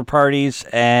 bachelor parties,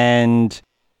 and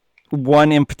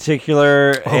one in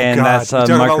particular, that's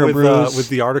microbrews. With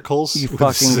the articles? You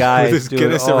fucking guys, with his dude.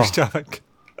 Guinness every stomach.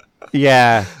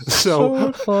 Yeah.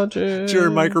 So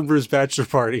during Microbrew's bachelor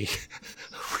party,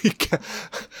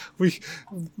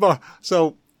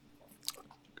 so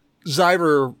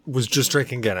Zyber was just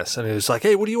drinking Guinness, and he was like,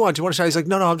 "Hey, what do you want? Do you want a shot?" He's like,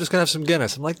 "No, I'm just gonna have some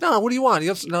Guinness." I'm like, "No, what do you want?"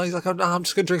 He's like, "No, I'm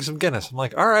just gonna drink some Guinness." I'm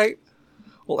like, "All right."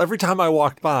 Well, every time I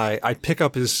walked by, I'd pick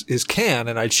up his can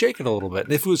and I'd shake it a little bit.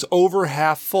 And if it was over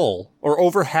half full or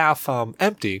over half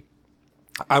empty,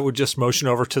 I would just motion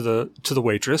over to the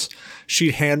waitress.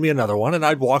 She'd hand me another one, and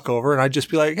I'd walk over and I'd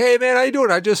just be like, "Hey, man, how you doing?"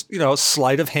 I just,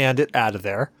 sleight of hand it out of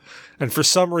there. And for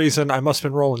some reason, I must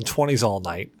have been rolling 20s all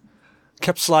night.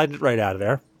 Kept sliding it right out of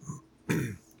there.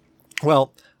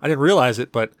 Well, I didn't realize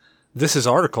it, but this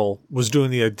article was doing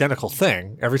the identical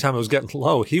thing. Every time it was getting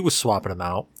low, he was swapping them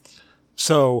out.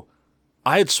 So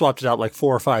I had swapped it out like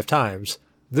 4 or 5 times.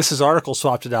 This article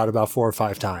swapped it out about 4 or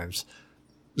 5 times.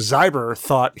 Zyber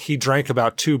thought he drank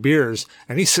about 2 beers,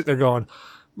 and he's sitting there going,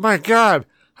 "My God,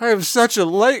 I am such a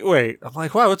lightweight." I'm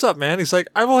like, "Wow, what's up, man?" He's like,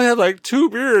 "I've only had like 2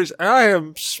 beers, and I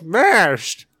am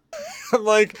smashed." I'm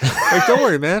like, "Don't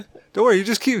worry, man. Don't worry. You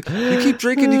keep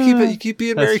drinking. You keep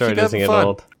being merry. Keep having fun."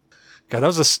 Old. God, that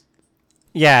was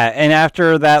Yeah, and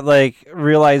after that,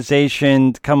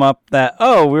 realization come up that,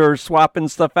 we were swapping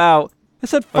stuff out, I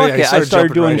said, fuck it. I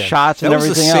started doing shots and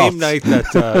everything else. That was the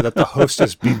same night that the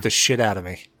hostess beat the shit out of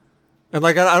me. And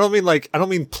I don't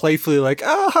mean playfully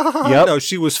yep. No,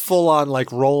 she was full on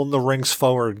rolling the rings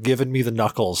forward, giving me the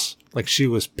knuckles. She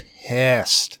was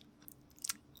pissed.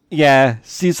 Yeah,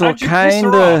 Cecil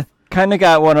kind of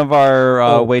got one of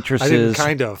our waitresses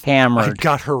hammered. I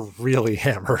got her really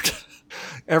hammered.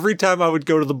 Every time I would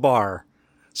go to the bar.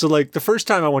 So the first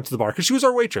time I went to the bar, because she was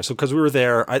our waitress, so because we were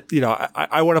there, I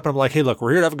went up and I'm like, "Hey, look,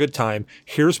 we're here to have a good time.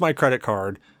 Here's my credit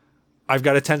card. I've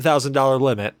got a $10,000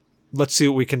 limit. Let's see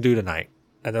what we can do tonight."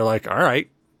 And they're like, "All right."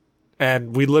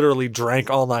 And we literally drank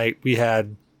all night. We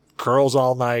had girls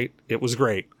all night. It was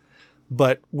great.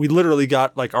 But we literally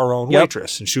got our own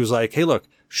waitress. And she was like, "Hey, look,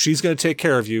 she's going to take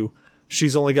care of you.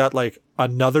 She's only got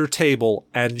another table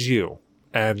and you.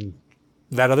 And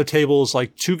that other table is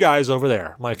 2 guys over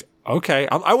there." I'm like, "Okay."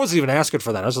 I wasn't even asking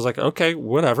for that. I was just like, "Okay,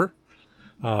 whatever."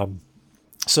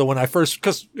 So when I first,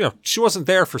 because, she wasn't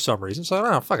there for some reason. So I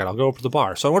don't know, fuck it, I'll go over to the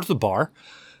bar. So I went to the bar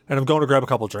and I'm going to grab a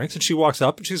couple of drinks, and she walks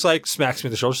up and she's smacks me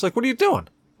on the shoulder. She's like, "What are you doing?"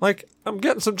 "I'm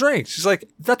getting some drinks." She's like,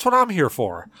 "That's what I'm here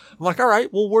for." I'm like, "All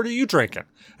right, well, what are you drinking?"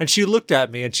 And she looked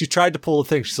at me and she tried to pull the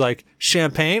thing. She's like,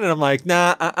 "Champagne?" And I'm like,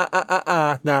 nah,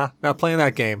 not playing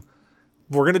that game.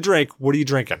 We're going to drink. What are you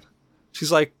drinking?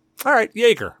 She's like, "All right,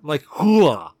 Jaeger." I'm like,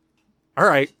 "Hooah. All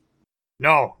right."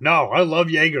 No, I love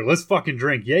Jaeger. Let's fucking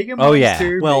drink. Jaeger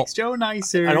makes Joe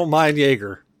nicer. I don't mind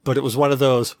Jaeger, but it was one of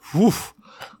those,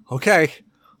 okay,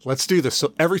 let's do this.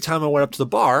 So every time I went up to the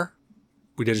bar,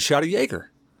 we did a shot of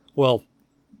Jaeger. Well,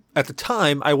 at the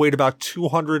time, I weighed about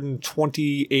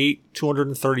 228,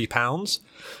 230 pounds,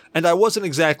 and I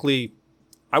wasn't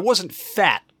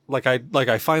fat like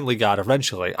I finally got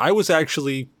eventually. I was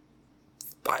actually,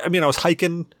 I was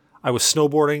hiking, I was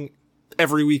snowboarding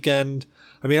every weekend.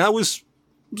 I was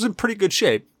in pretty good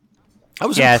shape. I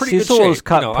was in pretty Cecil good shape. Was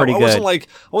cut pretty good. I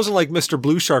wasn't like Mr.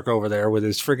 Blue Shark over there with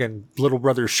his friggin' little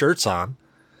brother shirts on.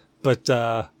 But they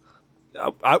now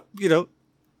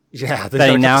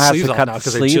have to cut the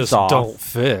because sleeves they just off. Don't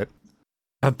fit.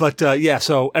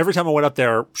 So every time I went up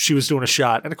there, she was doing a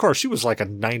shot, and of course she was like a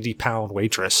 90-pound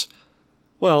waitress.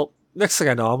 Well, next thing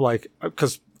I know, I'm like,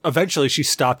 because eventually she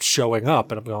stopped showing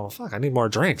up, and I'm going, fuck, I need more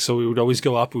drinks. So we would always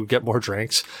go up, we would get more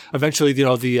drinks. Eventually,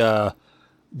 the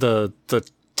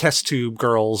test tube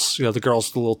girls, the girls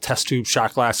with the little test tube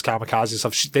shot glass kamikaze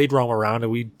stuff, they'd roam around,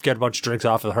 and we'd get a bunch of drinks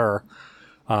off of her.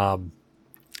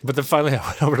 But then finally I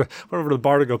went over to the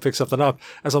bar to go pick something up.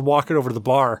 As I'm walking over to the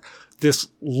bar,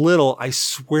 I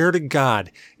swear to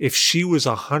God, if she was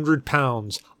 100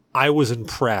 pounds, I was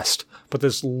impressed. But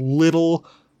this little,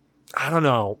 I don't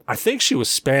know, I think she was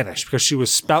Spanish because she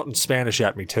was spouting Spanish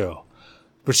at me too.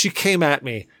 But she came at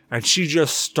me and she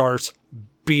just starts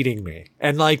beating me.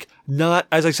 And like, not,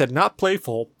 as I said, not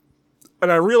playful.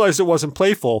 And I realized it wasn't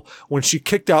playful when she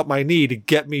kicked out my knee to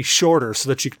get me shorter so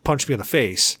that she could punch me in the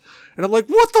face. And I'm like,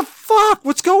 what the fuck?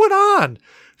 What's going on?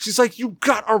 She's like, you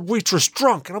got our waitress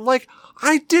drunk. And I'm like,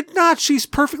 I did not. She's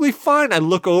perfectly fine. I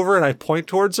look over and I point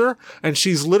towards her, and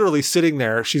she's literally sitting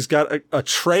there. She's got a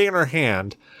tray in her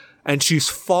hand, and she's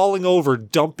falling over,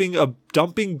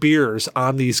 dumping beers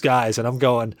on these guys. And I'm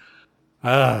going,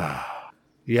 yeah,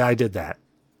 I did that.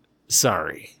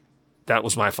 Sorry. That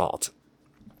was my fault.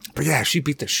 But yeah, she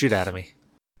beat the shit out of me.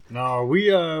 No, we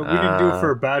didn't do it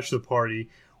for a bachelor party.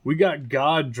 We got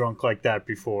God drunk like that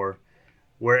before,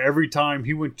 where every time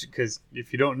he went, because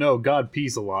if you don't know, God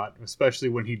pees a lot, especially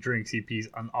when he drinks, he pees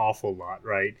an awful lot,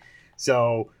 right?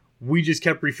 So we just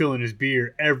kept refilling his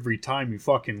beer every time he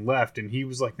fucking left, and he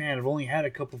was like, man, I've only had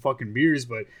a couple fucking beers,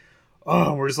 but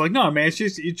we're just like, no, man,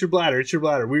 it's your bladder, it's your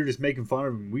bladder. We were just making fun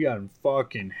of him. We got him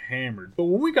fucking hammered. But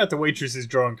when we got the waitresses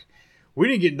drunk, we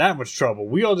didn't get in that much trouble.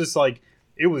 We all just like,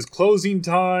 it was closing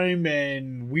time,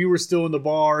 and we were still in the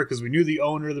bar because we knew the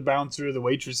owner, the bouncer, the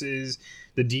waitresses,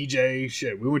 the DJ.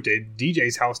 Shit, we went to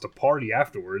DJ's house to party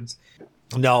afterwards.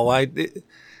 No,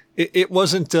 it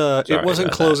wasn't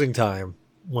closing time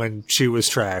when she was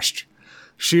trashed.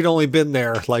 She'd only been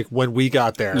there like when we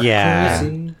got there. Yeah,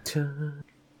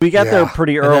 we got there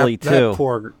pretty early too.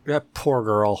 That poor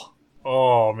girl.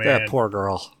 Oh man, that poor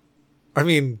girl. I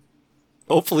mean,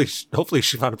 hopefully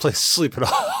she found a place to sleep it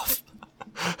off.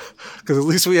 Because at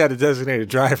least we had a designated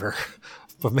driver.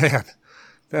 But man,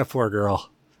 that poor girl.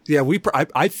 Yeah,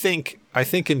 I think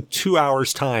in 2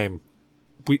 hours time,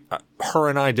 her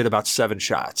and I did about 7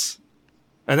 shots,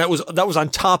 and that was on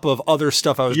top of other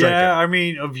stuff I was drinking. Yeah, I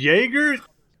mean, of Jaeger.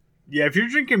 Yeah, if you're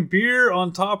drinking beer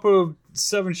on top of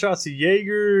 7 shots of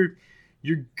Jaeger,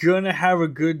 you're gonna have a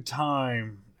good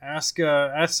time. Ask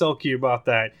Selkie about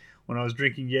that when I was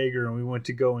drinking Jaeger and we went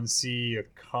to go and see a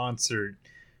concert.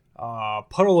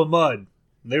 Puddle of Mud.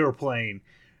 They were playing.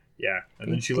 Yeah,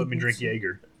 and then she let me drink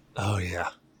Jaeger. Oh yeah.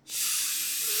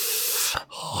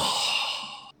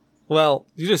 Well,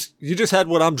 you just had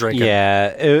what I'm drinking. Yeah,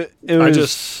 it was. I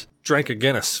just drank a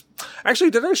Guinness. Actually,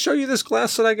 did I show you this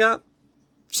glass that I got?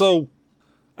 So,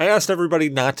 I asked everybody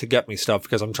not to get me stuff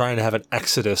because I'm trying to have an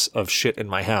exodus of shit in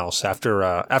my house after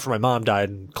my mom died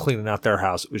and cleaning out their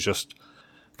house. It was just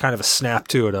kind of a snap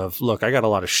to it of, look, I got a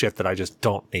lot of shit that I just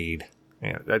don't need.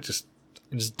 Yeah, I just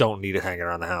don't need it hanging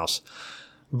around the house.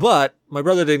 But my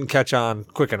brother didn't catch on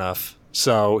quick enough,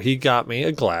 so he got me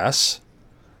a glass.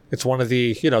 It's one of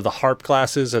the, the harp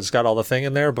glasses that's got all the thing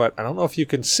in there, but I don't know if you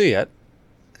can see it.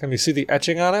 Can you see the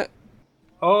etching on it?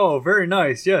 Oh, very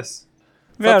nice, yes.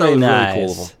 Very nice. Really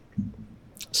cool of them.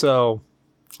 So,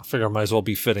 I figure I might as well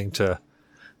be fitting to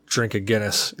drink a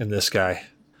Guinness in this guy.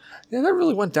 Yeah, that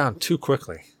really went down too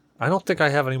quickly. I don't think I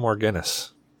have any more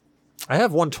Guinness. I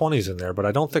have 120s in there, but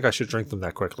I don't think I should drink them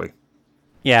that quickly.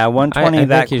 Yeah, 120 I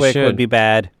that think quick should. would be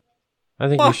bad. I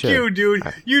think Fuck you should. you,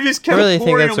 dude. You just I kept really think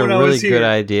pouring that's them a when I really was good here.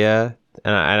 idea,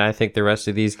 and I think the rest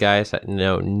of these guys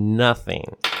know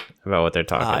nothing about what they're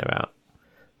talking about.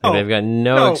 Like, they've got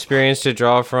no experience to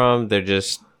draw from. They're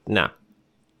just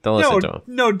don't listen to him.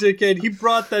 No, dickhead. He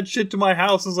brought that shit to my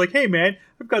house and was like, hey, man,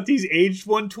 I've got these aged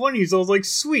 120s. I was like,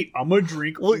 sweet, I'm going to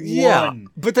drink one.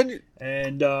 But then...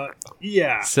 And,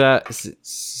 yeah. So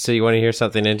you want to hear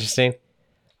something interesting?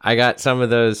 I got some of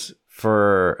those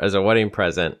as a wedding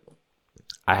present.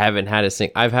 I haven't had a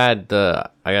single... I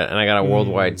got a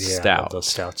worldwide stout. Those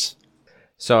stouts.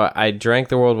 So I drank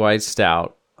the worldwide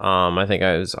stout. I think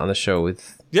I was on the show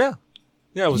with... Yeah,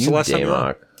 it was the last time.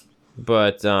 J.N.A.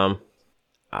 But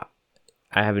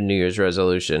I have a New Year's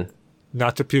resolution.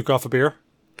 Not to puke off a beer?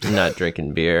 Not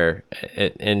drinking beer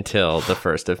until the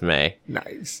 1st of May.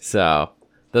 Nice. So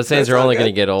those things are only going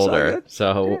to get older.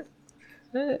 So,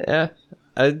 yeah.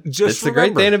 It's the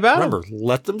great thing about them. Remember,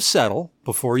 let them settle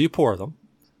before you pour them.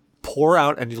 Pour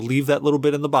out, and you leave that little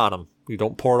bit in the bottom. You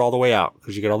don't pour it all the way out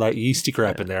because you get all that yeasty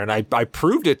crap in there. And I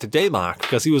proved it to Daymok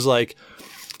because he was like,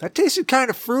 that tasted kind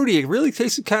of fruity. It really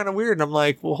tasted kind of weird. And I'm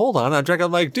like, well, hold on.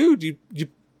 I'm like, dude,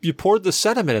 you poured the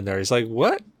sediment in there. He's like,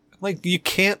 what? I'm like, you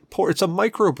can't pour. It's a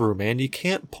microbrew, man. You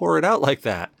can't pour it out like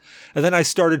that. And then I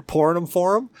started pouring them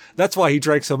for him. That's why he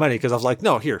drank so many, because I was like,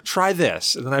 no, here, try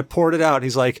this. And then I poured it out, and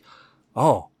he's like,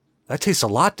 oh, that tastes a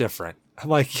lot different. I'm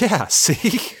like, yeah,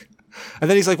 see? And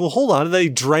then he's like, well, hold on. And then he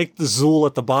drank the Zool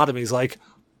at the bottom. He's like,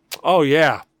 oh,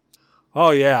 yeah.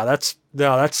 Yeah,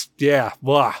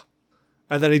 blah.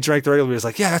 And then he drank the regular beer. He's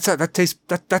like, yeah,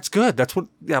 that's good.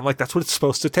 I'm like, that's what it's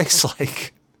supposed to taste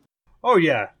like. Oh,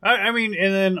 yeah. I mean,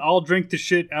 and then I'll drink the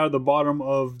shit out of the bottom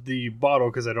of the bottle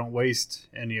because I don't waste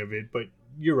any of it. But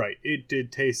you're right. It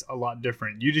did taste a lot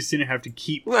different. You just didn't have to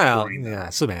keep.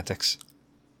 Semantics.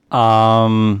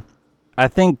 I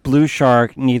think Blue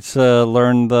Shark needs to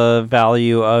learn the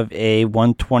value of a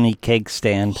 120 keg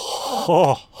stand.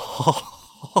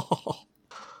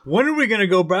 When are we gonna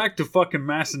go back to fucking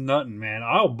Mass and Nuttin', man?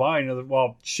 I'll buy another.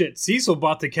 Well, shit. Cecil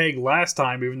bought the keg last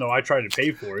time, even though I tried to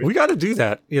pay for it. We got to do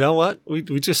that. You know what? We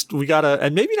gotta,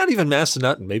 and maybe not even Mass and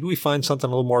Nuttin'. Maybe we find something a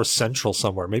little more central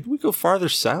somewhere. Maybe we go farther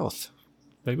south.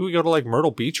 Maybe we go to like Myrtle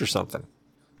Beach or something.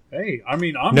 Hey, I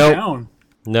mean, I'm down.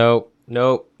 Nope.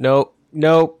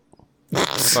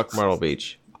 Fuck Myrtle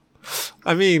Beach.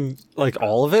 I mean, like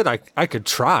all of it. I could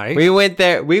try. We went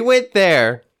there. We went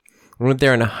there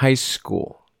in high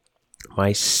school.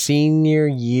 My senior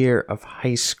year of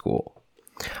high school,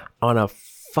 on a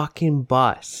fucking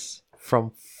bus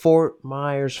from Fort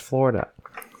Myers, Florida.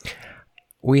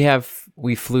 We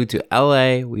flew to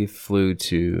LA, we flew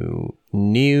to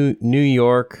New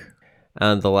York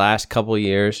the last couple of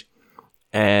years,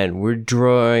 and we're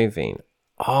driving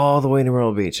all the way to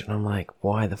Myrtle Beach, and I'm like,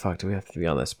 why the fuck do we have to be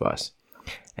on this bus?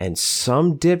 And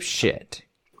some dipshit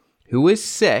who was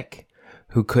sick,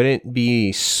 who couldn't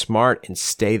be smart and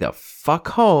stay the fuck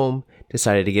home,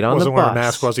 decided to get on the bus. Wearing a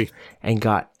mask, was he? And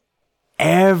got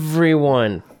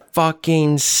everyone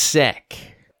fucking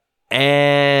sick.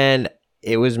 And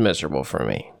it was miserable for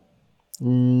me.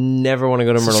 Never want to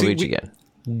go to Myrtle Beach again.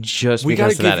 Just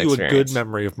because of that experience. We got to give you a good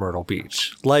memory of Myrtle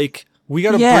Beach. Like, we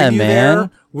got to bring you there.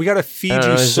 We got to feed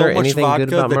you so much vodka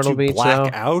that you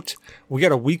black out. We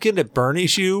got a weekend at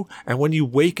Bernie's you, and when you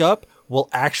wake up, we'll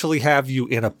actually have you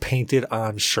in a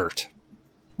painted-on shirt.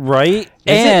 Right?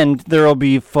 And there'll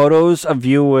be photos of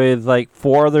you with, like,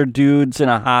 4 other dudes in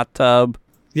a hot tub.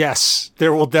 Yes,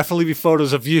 there will definitely be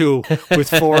photos of you with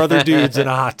 4 other dudes in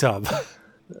a hot tub.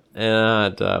 In a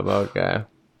hot tub, okay.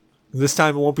 This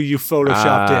time it won't be you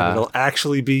photoshopped in. It'll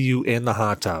actually be you in the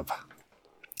hot tub.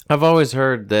 I've always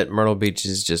heard that Myrtle Beach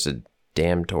is just a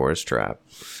damn tourist trap.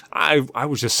 I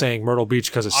was just saying Myrtle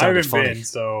Beach because it sounded funny. Been,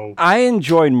 so I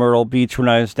enjoyed Myrtle Beach when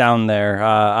I was down there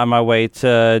on my way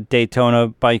to Daytona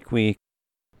Bike Week.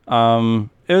 It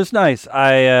was nice.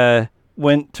 I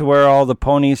went to where all the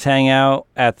ponies hang out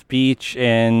at the beach,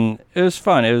 and it was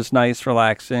fun. It was nice,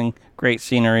 relaxing, great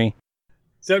scenery.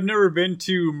 So I've never been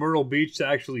to Myrtle Beach to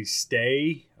actually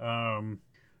stay.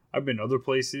 I've been other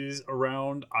places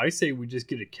around. I say we just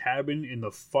get a cabin in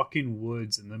the fucking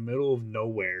woods in the middle of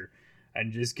nowhere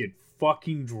and just get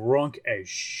fucking drunk as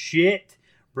shit.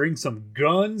 Bring some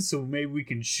guns so maybe we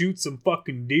can shoot some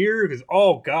fucking deer. Because,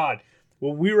 oh God,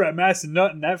 when we were at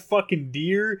Massanutten, that fucking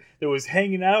deer that was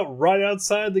hanging out right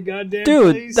outside the goddamn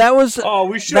place. That was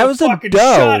we should have fucking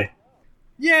shot it.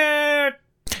 Yeah,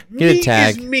 get a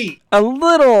tag. Is meat. A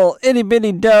little itty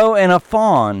bitty doe and a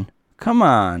fawn. Come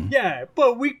on. Yeah,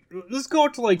 but let's go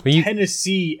out to like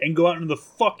Tennessee and go out into the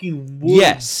fucking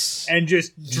woods and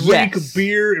just drink a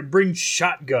beer and bring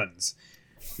shotguns.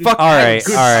 All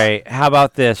right. How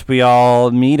about this? We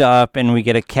all meet up and we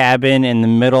get a cabin in the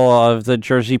middle of the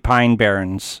Jersey Pine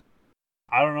Barrens.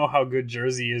 I don't know how good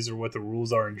Jersey is or what the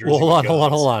rules are in Jersey. Well,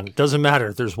 hold on. Doesn't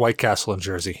matter. There's White Castle in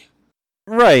Jersey.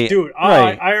 Right. Dude,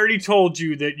 right. I already told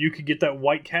you that you could get that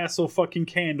White Castle fucking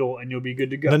candle and you'll be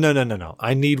good to go. No.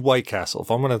 I need White Castle.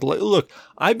 If I'm going to look,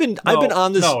 I've been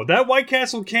on this. No, that White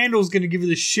Castle candle is going to give you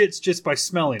the shits just by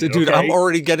smelling it. Dude, okay? I'm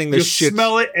already getting the shits. You'll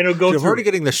smell it and it'll go through. I'm already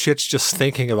getting the shits just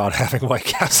thinking about having White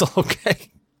Castle, okay?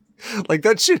 Like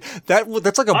that shit,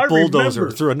 that's like a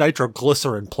bulldozer through a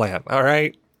nitroglycerin plant, all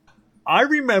right? I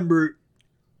remember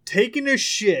taking a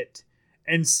shit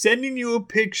and sending you a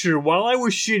picture while I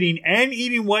was shitting and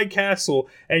eating White Castle,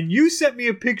 and you sent me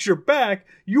a picture back.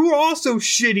 You were also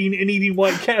shitting and eating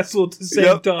White Castle at the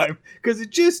same time, because it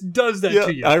just does that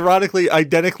to you. Ironically,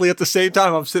 identically at the same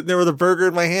time, I'm sitting there with a burger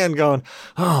in my hand going,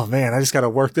 oh man, I just got to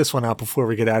work this one out before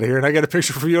we get out of here. And I get a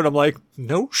picture from you, and I'm like,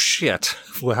 no shit.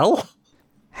 Well.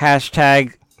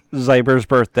 Hashtag Zyber's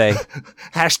birthday.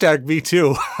 Hashtag me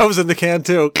too. I was in the can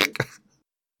too.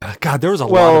 God, there was a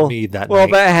lot of mead that night. Well,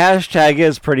 that hashtag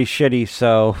is pretty shitty,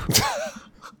 so.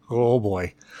 Oh,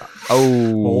 boy.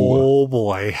 Oh,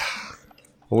 boy.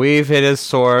 We've hit a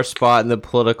sore spot in the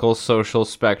political social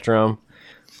spectrum.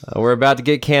 We're about to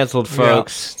get canceled,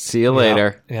 folks. See you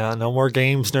later. Yeah, no more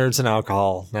games, nerds, and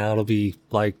alcohol. Now it'll be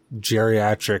like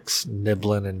geriatrics,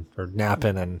 nibbling or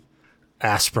napping and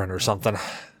aspirin or something.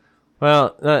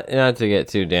 Well, not to get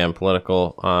too damn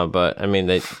political, but I mean,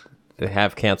 they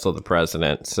have canceled the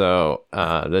president, so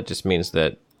that just means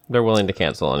that they're willing to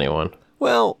cancel anyone.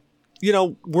 Well,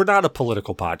 we're not a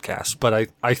political podcast, but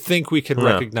I think we can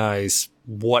recognize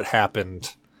what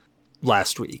happened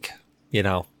last week.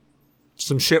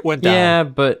 Some shit went down. Yeah,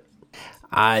 but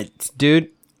Dude,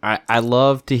 I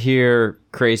love to hear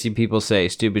crazy people say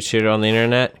stupid shit on the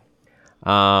internet.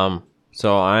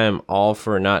 So I am all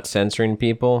for not censoring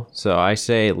people. So I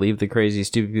say leave the crazy,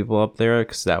 stupid people up there,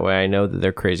 because that way I know that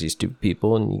they're crazy, stupid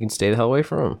people, and you can stay the hell away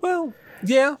from them. Well,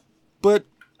 yeah, but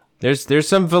there's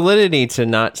some validity to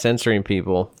not censoring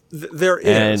people. There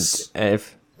is. And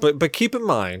if but keep in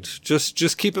mind,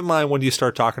 just keep in mind when you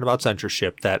start talking about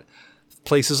censorship that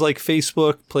places like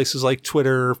Facebook, places like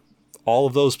Twitter, all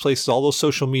of those places, all those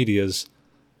social medias,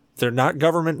 they're not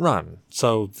government run,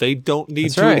 so they don't need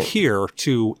to adhere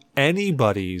to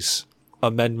anybody's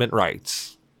amendment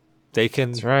rights. They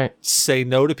can say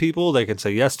no to people, they can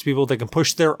say yes to people, they can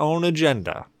push their own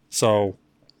agenda. So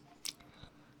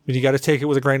you got to take it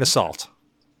with a grain of salt.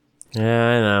 Yeah,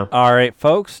 I know. All right,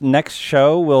 folks. Next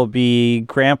show will be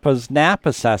Grandpa's nap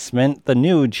assessment, the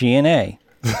new G.N.A.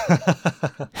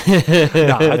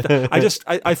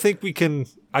 I think we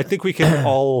can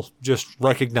all just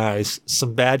recognize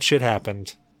some bad shit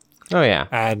happened. Oh yeah,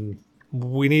 and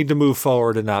we need to move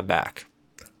forward and not back.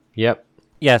 Yep.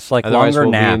 Yes, like otherwise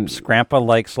longer naps. Grandpa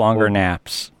likes longer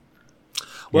naps.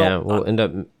 Well, we'll end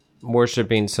up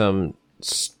worshiping some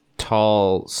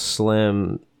tall,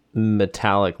 slim,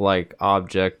 metallic-like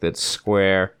object that's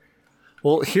square.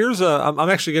 Well, I'm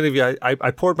actually going to give you, I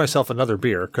poured myself another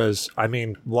beer because, I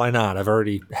mean, why not? I've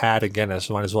already had a Guinness.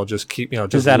 Might as well just keep,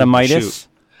 just is that a Midas?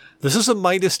 This is a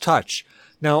Midas Touch.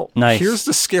 Now, Here's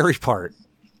the scary part.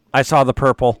 I saw the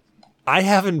purple. I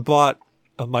haven't bought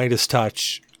a Midas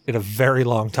Touch in a very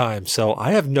long time, so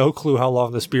I have no clue how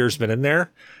long this beer's been in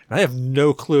there. And I have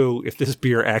no clue if this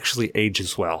beer actually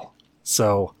ages well.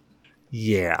 So,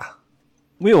 yeah.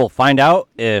 We will find out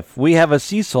if we have a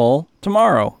Cecil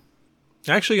tomorrow.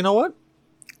 Actually, you know what?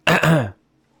 It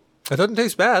doesn't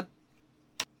taste bad.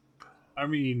 I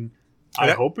mean,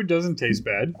 I hope it doesn't taste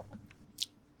bad.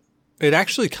 It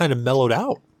actually kind of mellowed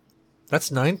out.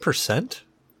 That's 9%?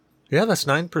 Yeah, that's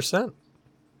 9%.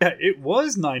 Yeah, it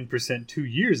was 9% 2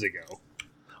 years ago.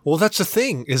 Well, that's the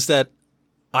thing, is that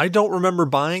I don't remember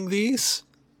buying these.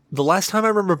 The last time I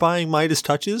remember buying Midas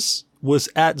Touches was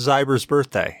at Zyber's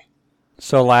birthday.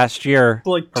 So last year,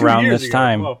 like 2 around years this ago.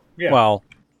 time. Oh, yeah. Well,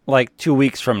 like 2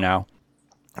 weeks from now.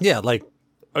 Yeah, like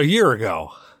a year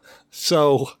ago.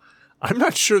 So I'm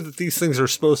not sure that these things are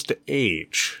supposed to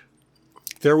age.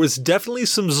 There was definitely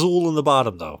some Zool in the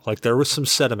bottom, though. Like, there was some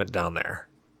sediment down there.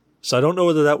 So I don't know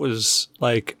whether that was,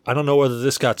 I don't know whether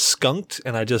this got skunked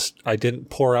and I didn't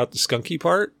pour out the skunky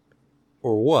part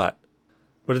or what.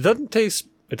 But it doesn't taste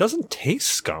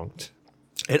skunked.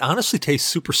 It honestly tastes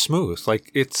super smooth.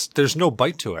 Like, there's no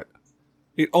bite to it.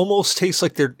 It almost tastes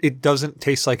like it doesn't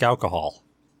taste like alcohol.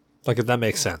 Like, if that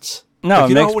makes sense. No,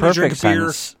 like, it makes perfect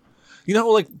sense. You know,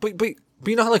 like, but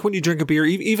you know how, like, when you drink a beer,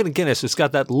 even a Guinness, it's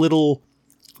got that little,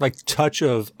 like, touch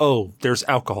of, oh, there's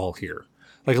alcohol here.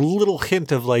 Like, a little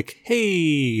hint of, like,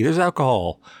 hey, there's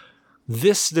alcohol.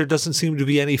 There doesn't seem to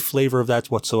be any flavor of that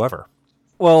whatsoever.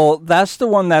 Well, that's the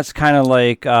one that's kind of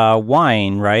like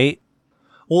wine, right?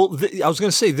 Well, I was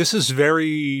going to say, this is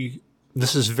very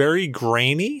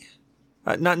grainy.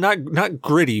 Not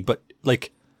gritty, but,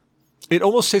 like, it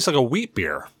almost tastes like a wheat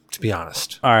beer, to be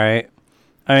honest. All right.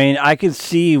 I mean, I could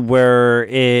see where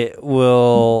it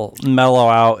will mellow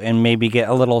out and maybe get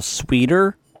a little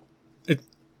sweeter.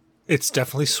 It's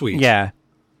definitely sweet. Yeah.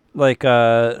 Like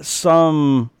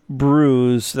some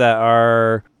brews that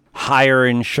are higher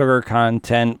in sugar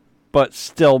content but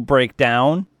still break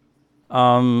down.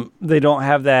 They don't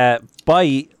have that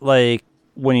bite like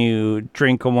when you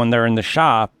drink them when they're in the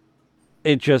shop.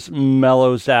 It just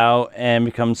mellows out and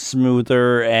becomes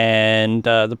smoother, and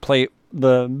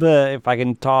if I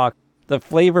can talk, the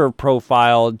flavor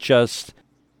profile just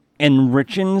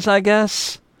enriches, I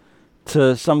guess,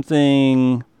 to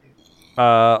something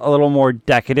a little more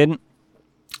decadent.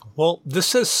 Well, this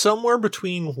says somewhere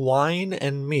between wine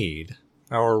and mead.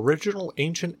 Our original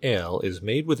ancient ale is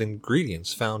made with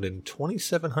ingredients found in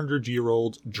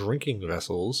 2,700-year-old drinking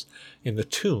vessels in the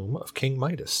tomb of King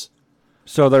Midas.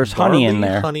 So there's honey in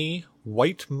there. Honey,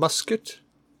 white muscat,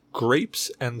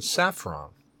 grapes, and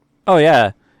saffron. Oh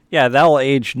yeah, yeah, that'll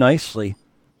age nicely.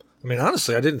 I mean,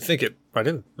 honestly, I didn't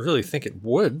really think it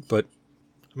would, but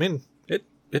I mean,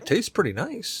 it tastes pretty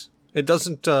nice. It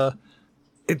doesn't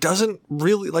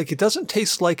really, like, it doesn't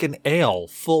taste like an ale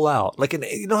full out. Like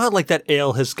you know how, like, that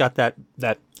ale has got that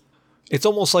it's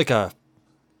almost like a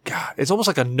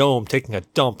gnome taking a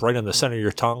dump right in the center of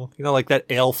your tongue. You know, like that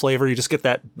ale flavor, you just get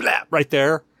that blah right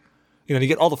there. You know, you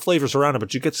get all the flavors around it,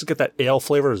 but you get that ale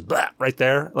flavor is blah right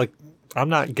there. Like, I'm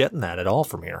not getting that at all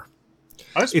from here.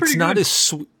 That's pretty not good. as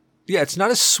sweet. Yeah, it's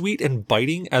not as sweet and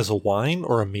biting as a wine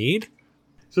or a mead.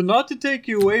 So not to take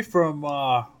you away from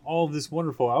all of this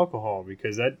wonderful alcohol,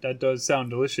 because that does sound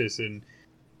delicious, and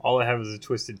all I have is a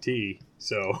twisted tea.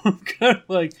 So I'm kind of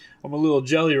like, I'm a little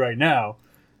jelly right now.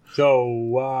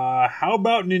 So how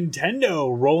about Nintendo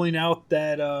rolling out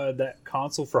that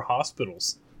console for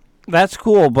hospitals? That's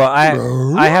cool, but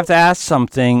I have to ask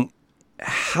something.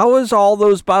 How is all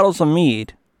those bottles of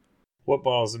mead? What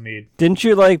bottles of mead? Didn't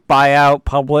you like buy out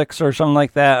Publix or something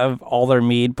like that of all their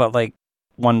mead, but like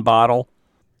one bottle?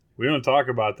 We don't talk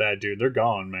about that, dude. They're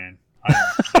gone, man.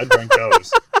 I drank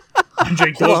those. I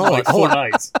drank those in like 4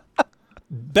 nights.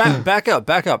 Back up.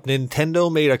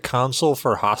 Nintendo made a console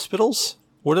for hospitals?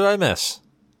 What did I miss?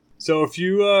 So if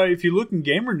you look in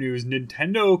gamer news,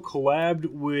 Nintendo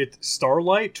collabed with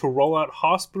Starlight to roll out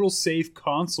hospital-safe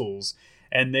consoles,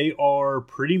 and they are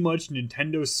pretty much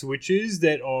Nintendo Switches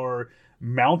that are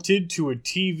mounted to a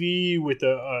TV with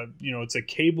it's a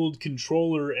cabled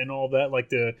controller and all that, like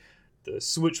the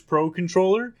Switch Pro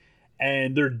controller,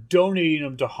 and they're donating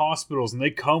them to hospitals, and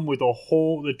they come with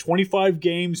the 25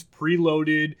 games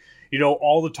preloaded,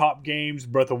 all the top games.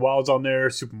 Breath of the Wild's on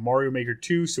there, Super Mario Maker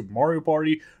 2, Super Mario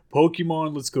Party,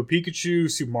 Pokemon Let's Go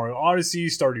Pikachu, Super Mario Odyssey,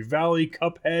 Stardew Valley,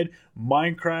 Cuphead,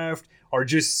 Minecraft are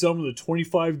just some of the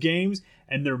 25 games,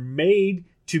 and they're made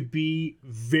to be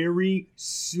very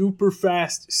super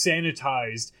fast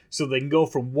sanitized, so they can go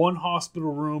from one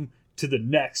hospital room to the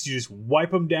next. You just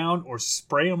wipe them down or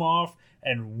spray them off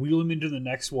and wheel them into the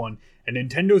next one. And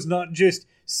Nintendo's not just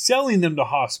selling them to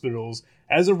hospitals.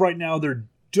 As of right now, they're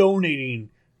donating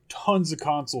tons of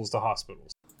consoles to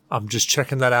hospitals. I'm just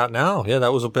checking that out now. Yeah,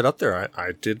 that was a bit up there.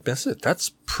 I did miss it.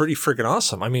 That's pretty freaking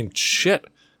awesome. I mean, shit.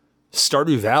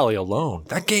 Stardew Valley alone.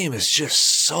 That game is just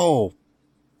so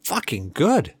fucking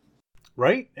good.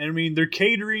 Right? And I mean, they're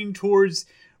catering towards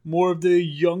more of the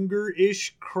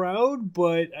younger-ish crowd,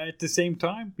 but at the same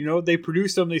time, they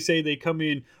produce them. They say they come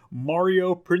in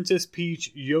Mario, Princess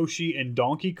Peach, Yoshi, and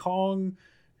Donkey Kong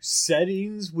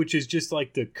settings, which is just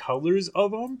like the colors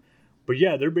of them. But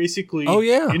yeah, they're basically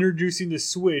introducing the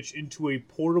Switch into a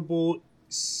portable,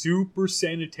 super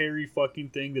sanitary fucking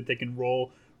thing that they can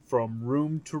roll from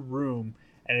room to room.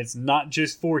 And it's not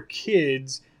just for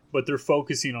kids, but they're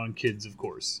focusing on kids, of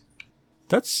course.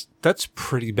 That's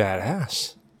pretty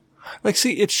badass. Like,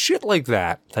 see, it's shit like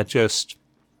that just,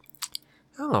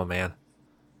 I don't know, man.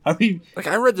 I mean, like,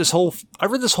 I read this whole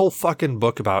fucking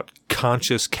book about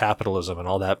conscious capitalism and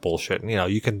all that bullshit.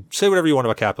 And, you can say whatever you want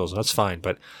about capitalism. That's fine.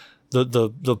 But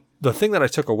the thing that I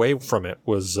took away from it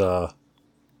was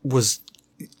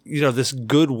this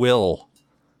goodwill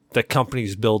that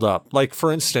companies build up. Like,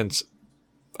 for instance,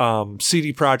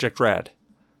 CD Projekt Red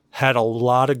had a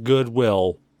lot of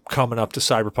goodwill coming up to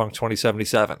Cyberpunk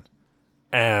 2077.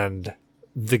 And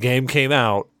the game came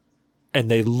out, and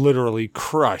they literally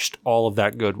crushed all of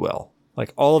that goodwill.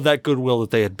 Like, all of that goodwill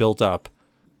that they had built up,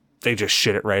 they just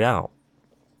shit it right out.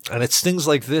 And it's things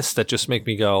like this that just make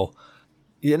me go,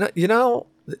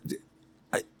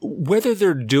 whether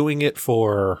they're doing it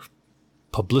for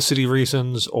publicity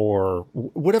reasons or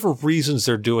whatever reasons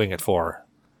they're doing it for,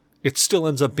 it still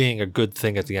ends up being a good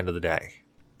thing at the end of the day.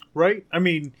 Right? I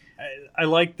mean, I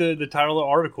like the title of the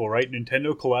article, right?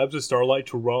 Nintendo collabs with Starlight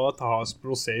to roll out the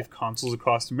hospital-safe consoles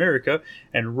across America.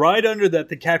 And right under that,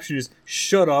 the caption is,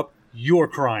 "Shut up, you're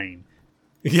crying."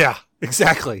 Yeah,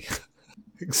 exactly.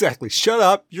 Exactly. Shut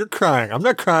up, you're crying. I'm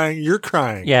not crying, you're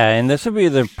crying. Yeah, and this would be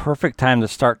the perfect time to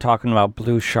start talking about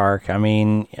Blue Shark. I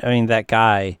mean that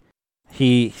guy,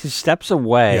 he steps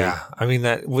away. Yeah, I mean,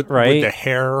 that with the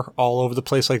hair all over the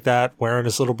place like that, wearing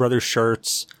his little brother's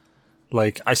shirts.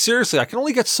 Like, I can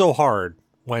only get so hard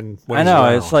when I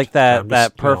know he's it's like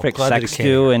that perfect sex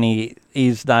do, and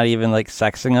he's not even like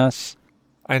sexing us.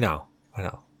 I know.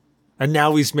 And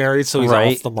now he's married, so he's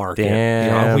off the market.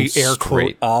 Damn, we air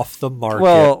quote off the market.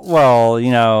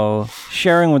 Well,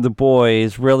 sharing with the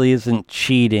boys really isn't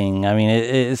cheating. I mean,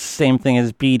 it's the same thing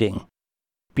as beating.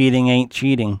 Beating ain't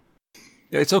cheating.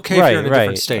 It's okay if you're in a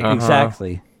different state. Uh-huh.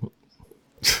 Exactly.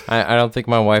 I don't think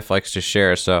my wife likes to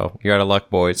share, so you're out of luck,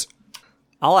 boys.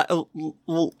 I'll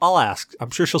ask.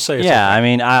 I'm sure she'll say it's okay. I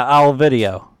mean, I'll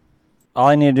video. All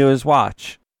I need to do is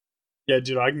watch. Yeah,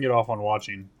 dude, I can get off on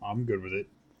watching. I'm good with it.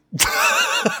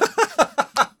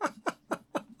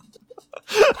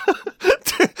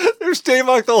 There's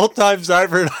Dave-Mock the whole time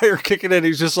Zyber and I are kicking in.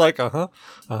 He's just like, and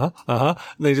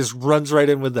he just runs right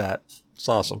in with that. It's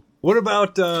awesome. What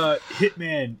about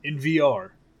Hitman in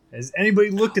VR? Has anybody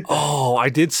looked at that? Oh, I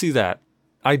did see that.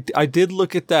 I did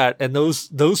look at that, and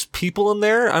those people in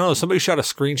there, I don't know, somebody shot a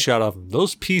screenshot of them.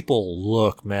 Those people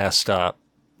look messed up.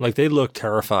 Like, they look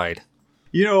terrified.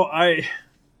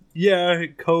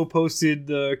 Ko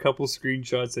posted a couple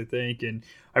screenshots, I think, and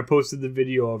I posted the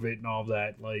video of it and all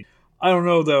that. Like, I don't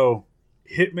know though.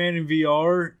 Hitman in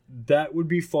VR, that would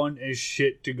be fun as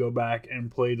shit to go back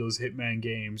and play those Hitman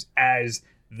games as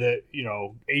the,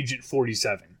 Agent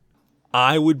 47.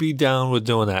 I would be down with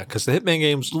doing that because the Hitman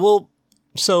games,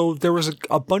 so there was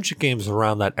a bunch of games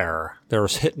around that era. There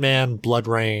was Hitman, Blood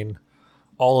Rain,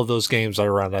 all of those games are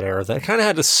around that era that kind of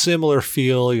had a similar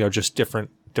feel, just different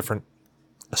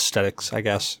aesthetics, I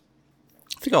guess.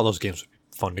 I think all those games would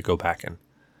be fun to go back and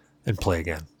play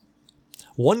again.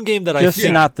 One game that just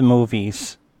not the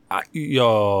movies.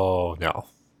 No.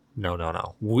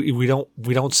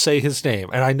 We don't say his name,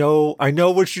 and I know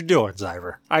what you're doing,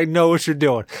 Zyver. I know what you're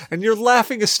doing, and you're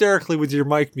laughing hysterically with your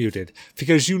mic muted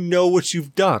because you know what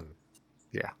you've done.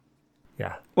 Yeah.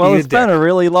 Well, it's been a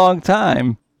really long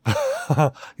time.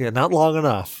 Yeah, not long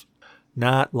enough.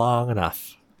 Not long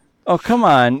enough. Oh, come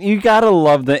on! You gotta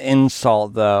love the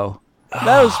insult, though.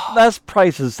 That's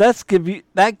priceless.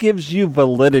 That gives you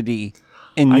validity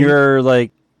in your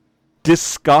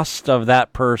disgust of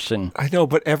that person. I know,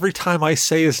 but every time I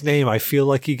say his name, I feel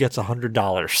like he gets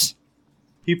 $100.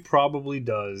 He probably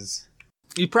does.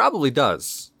 He probably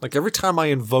does. Like every time I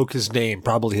invoke his name,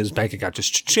 probably his bank account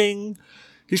just cha-ching.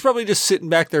 He's probably just sitting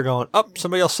back there going,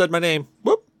 somebody else said my name.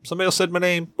 Whoop. Somebody else said my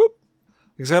name. Whoop.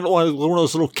 Because I don't want one of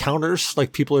those little counters,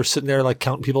 like people are sitting there like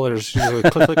counting people that are just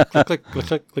click, click, click, click, click,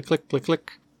 click, click, click, click,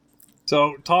 click.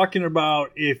 So, talking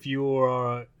about if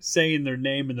you're saying their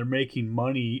name and they're making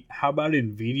money, how about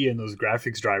NVIDIA and those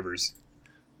graphics drivers?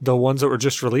 The ones that were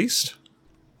just released?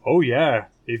 Oh, yeah.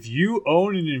 If you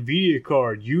own an NVIDIA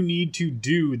card, you need to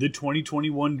do the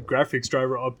 2021 graphics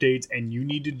driver updates, and you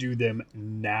need to do them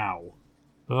now.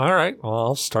 All right. Well,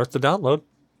 I'll start the download.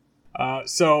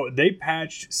 So, they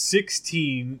patched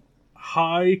 16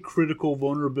 high critical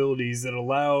vulnerabilities that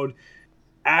allowed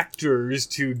actors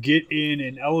to get in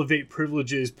and elevate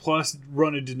privileges plus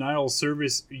run a denial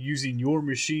service using your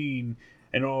machine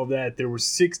and all of that. There were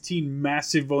 16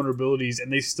 massive vulnerabilities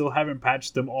and they still haven't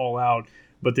patched them all out,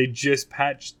 but they just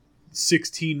patched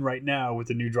 16 right now with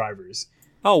the new drivers.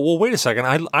 Oh, well, wait a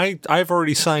second. I've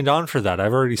already signed on for that.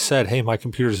 I've already said, hey, my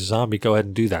computer's a zombie, go ahead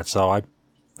and do that. So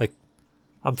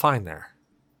I'm fine there.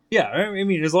 Yeah, I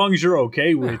mean, as long as you're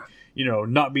okay with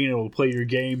not being able to play your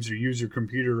games or use your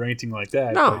computer or anything like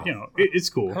that. No. But, it's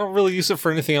cool. I don't really use it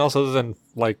for anything else other than,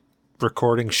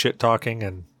 recording shit talking,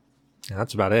 and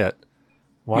that's about it.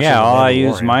 All I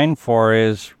use mine for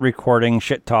is recording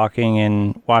shit talking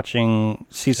and watching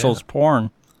Cecil's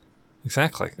porn.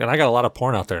 Exactly. And I got a lot of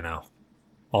porn out there now.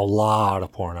 A lot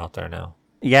of porn out there now.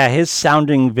 Yeah, his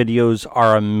sounding videos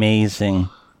are amazing.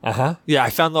 Uh-huh. Yeah,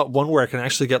 I found that one where I can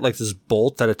actually get this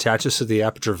bolt that attaches to the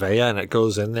aperture vea and it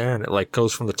goes in there and it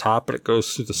goes from the top but it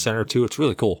goes through the center too. It's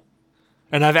really cool.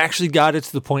 And I've actually got it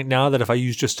to the point now that if I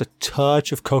use just a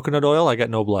touch of coconut oil, I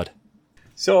get no blood.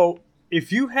 So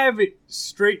if you have it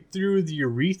straight through the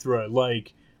urethra,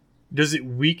 does it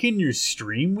weaken your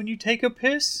stream when you take a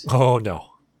piss? Oh, no.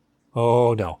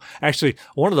 Actually,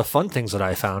 one of the fun things that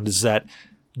I found is that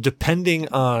depending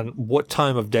on what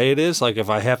time of day it is, if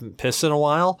I haven't pissed in a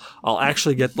while, I'll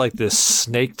actually get this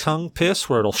snake tongue piss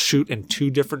where it'll shoot in two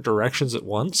different directions at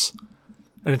once.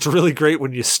 And it's really great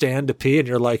when you stand to pee and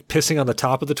you're pissing on the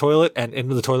top of the toilet and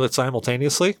into the toilet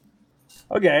simultaneously.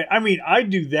 Okay, I mean, I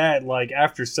do that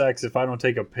after sex if I don't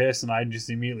take a piss and I just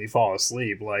immediately fall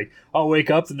asleep. I'll wake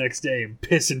up the next day and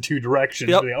piss in two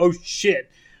directions. Yep. Oh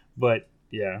shit. But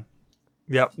yeah.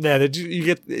 Yep. Yeah,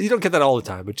 you don't get that all the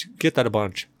time, but you get that a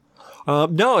bunch.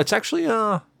 No, it's actually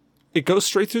it goes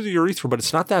straight through the urethra, but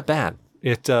it's not that bad.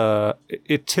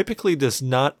 It typically does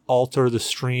not alter the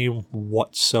stream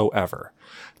whatsoever.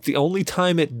 The only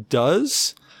time it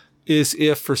does is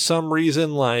if for some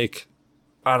reason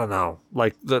I don't know,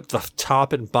 the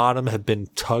top and bottom have been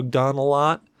tugged on a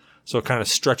lot, so it kind of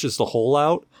stretches the hole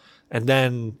out, and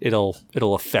then it'll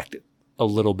affect it a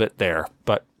little bit there,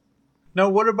 but. Now,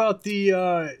 what about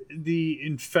the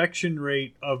infection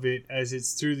rate of it as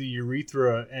it's through the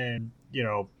urethra and,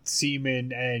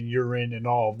 semen and urine and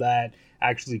all of that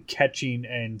actually catching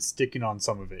and sticking on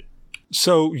some of it?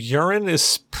 So urine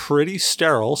is pretty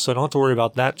sterile, so I don't have to worry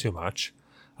about that too much.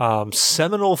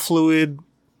 Seminal fluid,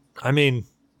 I mean,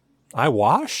 I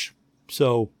wash,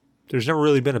 so there's never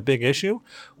really been a big issue.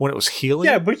 When it was healing...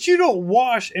 Yeah, but you don't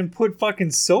wash and put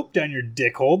fucking soap down your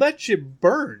dick hole. That shit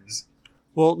burns.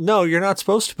 Well, no, you're not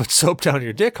supposed to put soap down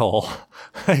your dick hole.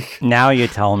 Now you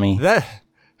tell me.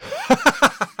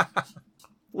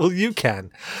 Well, you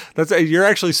can. You're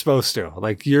actually supposed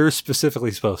to. You're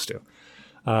specifically supposed to.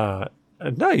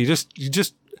 No, you just.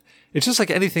 It's just like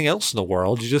anything else in the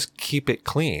world. You just keep it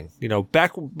clean.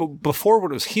 Back before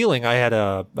when it was healing, I had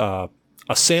a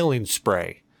saline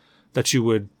spray that you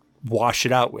would wash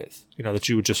it out with. That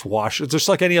you would just wash. It's just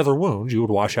like any other wound. You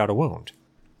would wash out a wound.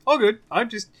 Oh, good.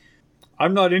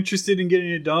 I'm not interested in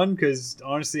getting it done because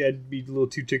honestly, I'd be a little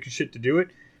too ticket shit to do it.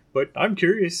 But I'm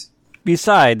curious.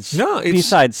 Besides,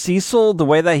 Cecil, the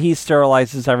way that he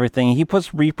sterilizes everything, he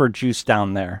puts Reaper juice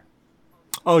down there.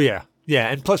 Oh yeah, yeah.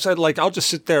 And plus, I'll just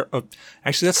sit there.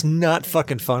 Actually, that's not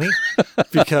fucking funny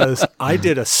because I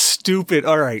did a stupid.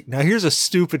 All right, now here's a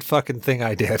stupid fucking thing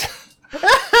I did.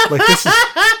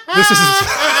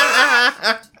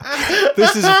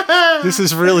 This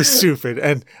is really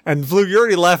stupid. And Blue, you're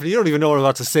already laughing. You don't even know what I'm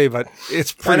about to say, but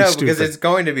it's pretty stupid. Because it's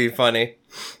going to be funny.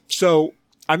 So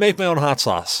I make my own hot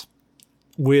sauce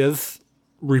with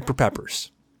Reaper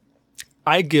peppers.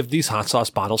 I give these hot sauce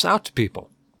bottles out to people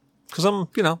because I'm,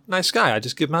 nice guy. I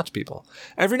just give them out to people.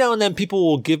 Every now and then people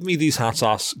will give me these hot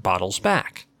sauce bottles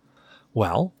back.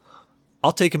 Well,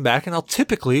 I'll take them back and I'll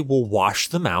typically will wash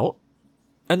them out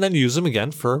and then use them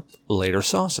again for later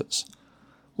sauces.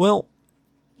 Well,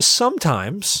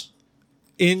 sometimes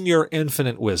in your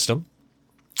infinite wisdom,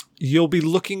 you'll be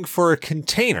looking for a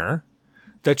container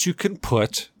that you can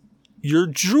put your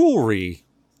jewelry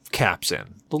caps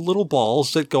in, the little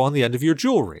balls that go on the end of your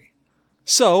jewelry.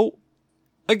 So,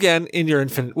 again, in your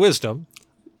infinite wisdom,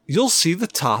 you'll see the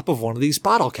top of one of these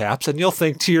bottle caps and you'll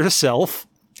think to yourself,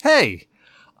 hey,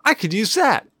 I could use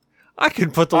that. I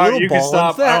can put the little ball in that. You can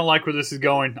stop. I don't like where this is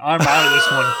going. I'm out of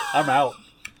this one. I'm out.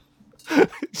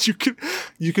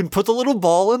 You can put the little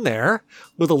ball in there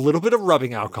with a little bit of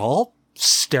rubbing alcohol,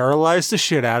 sterilize the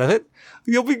shit out of it.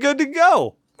 You'll be good to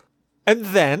go. And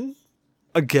then,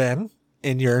 again,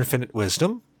 in your infinite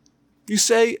wisdom, you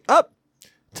say,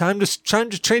 time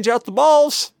to change out the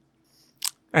balls.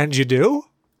 And you do.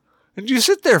 And you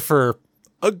sit there for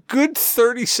a good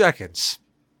 30 seconds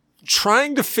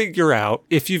trying to figure out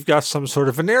if you've got some sort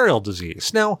of venereal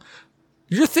disease. Now,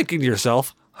 you're thinking to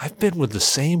yourself, I've been with the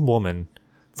same woman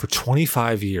for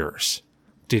 25 years.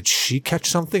 Did she catch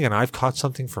something and I've caught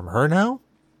something from her now?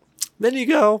 Then you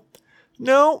go,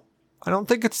 no, I don't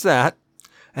think it's that.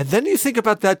 And then you think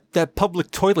about that public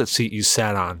toilet seat you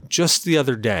sat on just the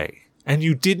other day. And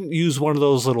you didn't use one of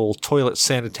those little toilet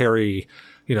sanitary,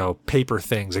 paper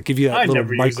things that give you that little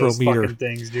micrometer. Use those fucking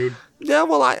things, dude. Yeah,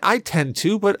 well, I tend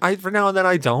to, but for now and then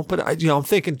I don't. But I'm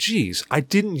thinking, geez, I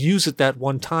didn't use it that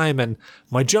one time, and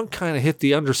my junk kind of hit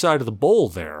the underside of the bowl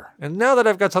there. And now that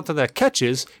I've got something that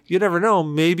catches, you never know,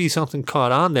 maybe something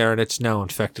caught on there and it's now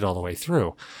infected all the way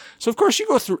through. So of course you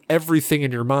go through everything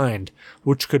in your mind,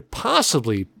 which could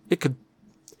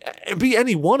be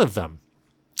any one of them.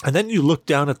 And then you look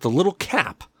down at the little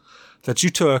cap that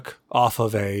you took off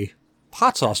of a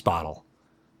hot sauce bottle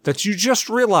that you just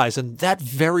realize in that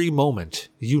very moment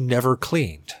you never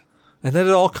cleaned. And then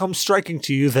it all comes striking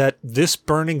to you that this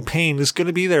burning pain is going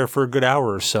to be there for a good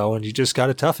hour or so, and you just got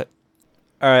to tough it.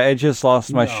 All right, I just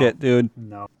lost my shit, dude.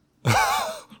 No.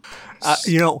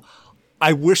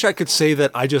 I wish I could say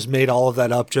that I just made all of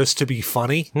that up just to be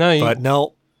funny. But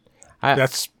no.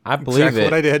 That's believe exactly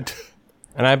what I did.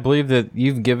 And I believe that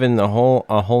you've given a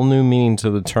whole new meaning to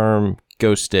the term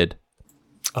ghosted.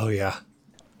 Oh, yeah.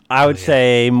 I would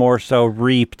say more so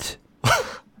reaped.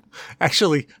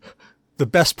 Actually, the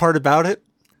best part about it,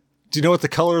 do you know what the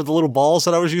color of the little balls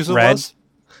that I was using was?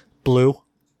 Blue.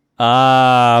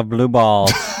 Blue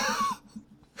balls.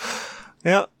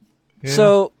 Yeah.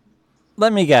 So,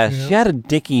 let me guess. You had a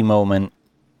Dickie moment.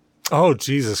 Oh,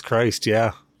 Jesus Christ,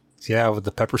 yeah. Yeah, with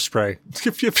the pepper spray.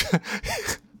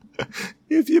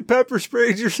 If you pepper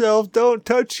sprayed yourself, don't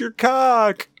touch your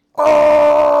cock.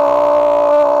 Oh!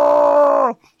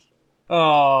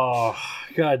 Oh,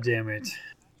 God damn it.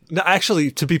 No,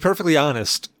 actually, to be perfectly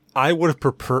honest, I would have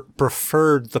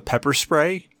preferred the pepper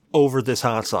spray over this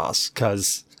hot sauce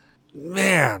because,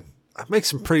 man, I make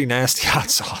some pretty nasty hot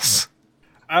sauce.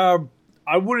 I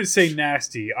wouldn't say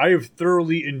nasty. I have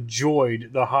thoroughly enjoyed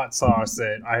the hot sauce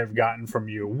that I have gotten from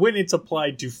you when it's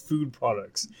applied to food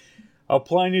products.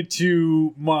 Applying it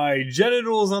to my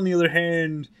genitals, on the other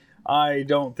hand, I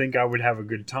don't think I would have a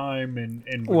good time and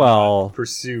would not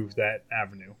pursue that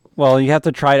avenue. Well, you have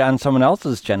to try it on someone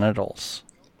else's genitals.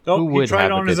 Oh, he tried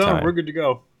it on his own. We're good to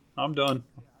go. I'm done.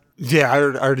 Yeah, I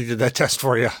already did that test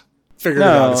for you. Figured it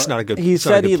out. It's not a good. He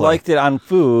said he liked it on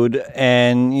food,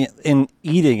 and in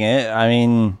eating it, I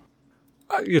mean,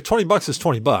 $20 is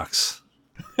 $20.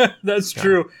 That's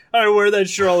true. I wear that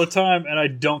shirt all the time, and I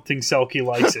don't think Selkie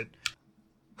likes it.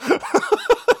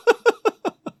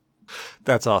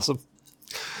 That's awesome.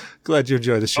 Glad you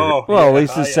enjoyed the shirt. Oh, well, at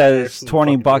least it says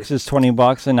 $20 is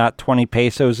 $20 and not 20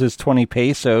 pesos is 20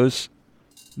 pesos.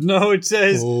 No, it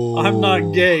says I'm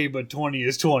not gay, but 20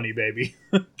 is 20, baby.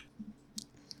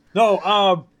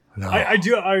 No, No.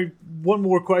 I one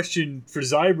more question for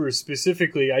Zyber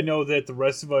specifically. I know that the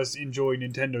rest of us enjoy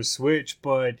Nintendo Switch,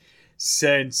 but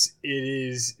since it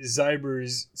is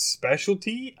Zyber's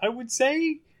specialty, I would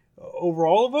say, over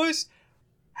all of us,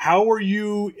 how are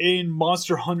you in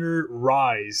Monster Hunter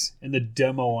Rise and the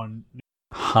demo on?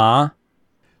 Huh?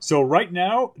 So right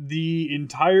now, the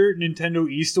entire Nintendo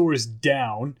eStore is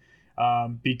down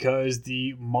because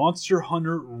the Monster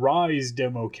Hunter Rise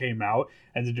demo came out,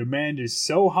 and the demand is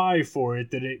so high for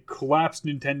it that it collapsed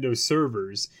Nintendo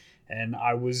servers. And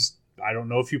I don't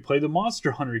know if you play the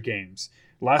Monster Hunter games.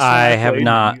 Last time I I have played,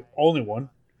 not. The only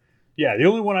one. Yeah, the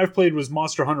only one I've played was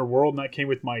Monster Hunter World, and that came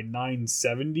with my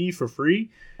 970 for free.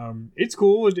 It's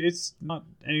cool. It's not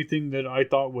anything that I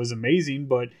thought was amazing,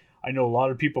 but I know a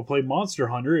lot of people play Monster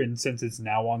Hunter, and since it's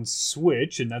now on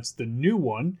Switch, and that's the new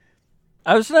one.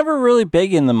 I was never really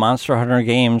big in the Monster Hunter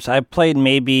games. I played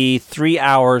maybe 3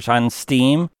 hours on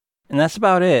Steam, and that's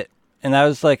about it. And that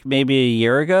was like maybe a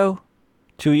year ago,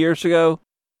 2 years ago,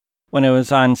 when it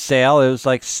was on sale. It was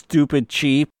like stupid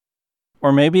cheap.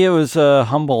 Or maybe it was a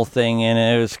Humble thing, and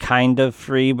it was kind of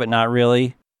free, but not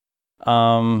really.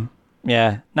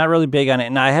 Yeah, not really big on it.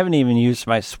 And I haven't even used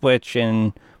my Switch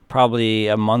in probably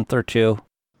a month or two.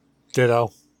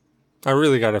 Ditto. I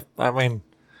really gotta,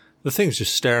 the thing's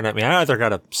just staring at me. I either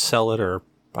gotta sell it or,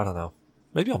 I don't know.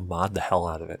 Maybe I'll mod the hell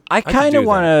out of it. I kind of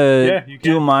want to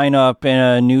do can. mine up in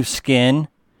a new skin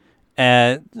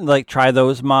and like try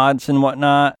those mods and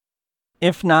whatnot.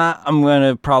 If not, I'm going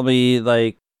to probably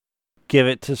like give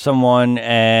it to someone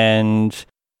and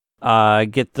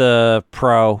get the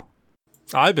Pro.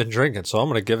 I've been drinking, so I'm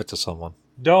going to give it to someone.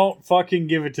 Don't fucking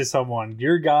give it to someone.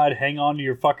 Dear God, hang on to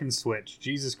your fucking Switch.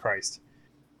 Jesus Christ.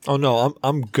 Oh no,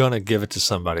 I'm gonna give it to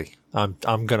somebody.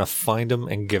 I'm gonna find them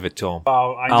and give it to them.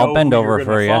 I know I'll bend who over you're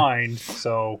for gonna you. find,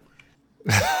 so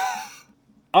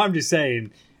I'm just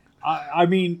saying. I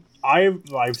mean, I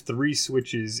have 3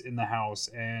 Switches in the house,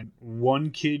 and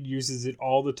one kid uses it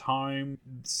all the time.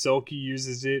 Selkie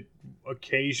uses it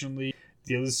occasionally.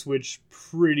 The other Switch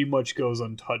pretty much goes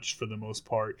untouched for the most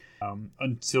part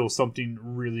until something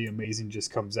really amazing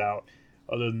just comes out.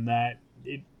 Other than that,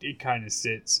 it kind of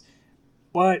sits.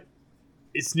 But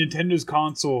it's Nintendo's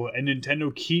console, and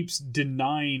Nintendo keeps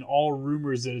denying all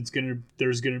rumors that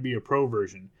there's gonna be a Pro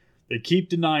version. They keep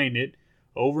denying it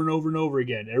over and over and over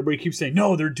again. Everybody keeps saying,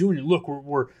 "No, they're doing it. Look,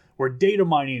 we're data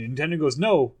mining." And Nintendo goes,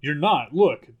 "No, you're not.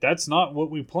 Look, that's not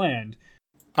what we planned."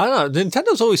 I don't know.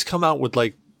 Nintendo's always come out with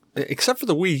like, except for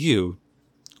the Wii U,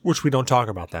 which we don't talk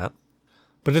about that.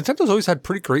 But Nintendo's always had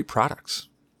pretty great products.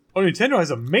 Oh, Nintendo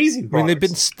has amazing products. I mean,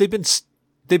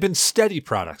 they've been steady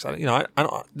products. I mean,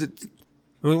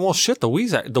 well, shit. The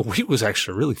Wii was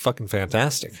actually really fucking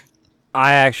fantastic.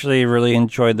 I actually really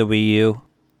enjoyed the Wii U.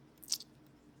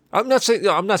 I'm not saying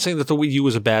that the Wii U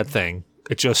was a bad thing.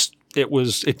 It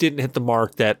didn't hit the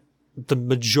mark that the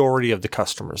majority of the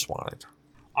customers wanted.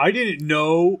 I didn't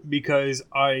know because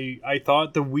I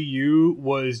thought the Wii U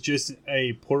was just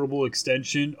a portable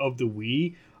extension of the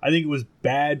Wii. I think it was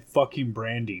bad fucking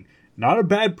branding. Not a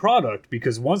bad product,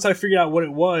 because once I figured out what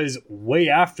it was way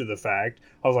after the fact,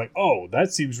 I was like, oh,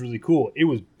 that seems really cool. It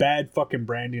was bad fucking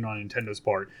branding on Nintendo's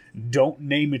part. Don't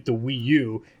name it the Wii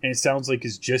U, and it sounds like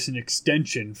it's just an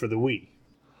extension for the Wii.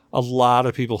 A lot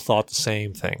of people thought the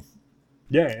same thing.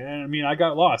 Yeah, and I mean, I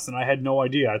got lost, and I had no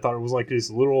idea. I thought it was like this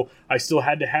little... I still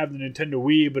had to have the Nintendo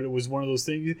Wii, but it was one of those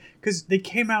things... Because they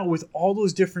came out with all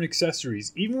those different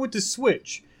accessories. Even with the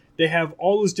Switch, they have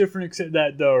all those different...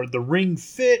 the Ring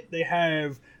Fit, they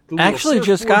have... the little Actually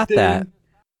just surfboard got thing. that.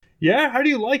 Yeah? How do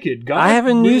you like it? God, I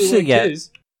haven't really used it liked yet.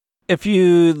 his. If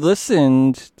you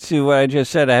listened to what I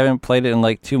just said, I haven't played it in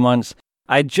like 2 months.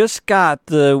 I just got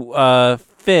the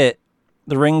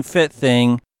Ring Fit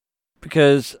thing,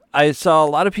 because I saw a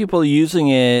lot of people using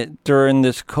it during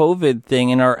this COVID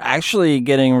thing and are actually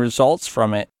getting results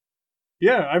from it.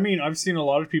 Yeah, I mean, I've seen a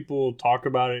lot of people talk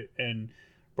about it and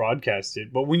broadcast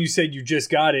it. But when you said you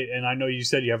just got it, and I know you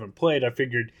said you haven't played, I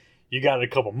figured you got it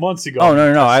a couple months ago. Oh,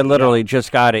 no. I literally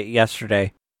just got it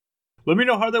yesterday. Let me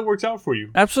know how that works out for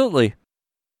you. Absolutely.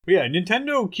 But yeah,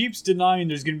 Nintendo keeps denying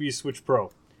there's going to be a Switch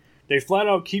Pro. They flat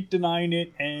out keep denying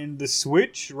it, and the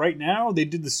Switch, right now, they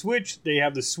did the Switch, they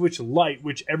have the Switch Lite,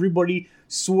 which everybody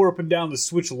swore up and down the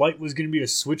Switch Lite was going to be a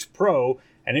Switch Pro,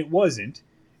 and it wasn't.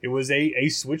 It was a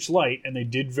Switch Lite, and they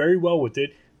did very well with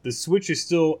it. The Switch is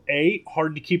still,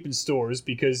 hard to keep in stores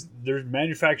because they're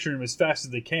manufacturing them as fast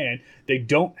as they can. They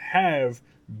don't have,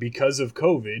 because of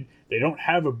COVID, they don't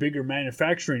have a bigger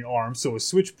manufacturing arm, so a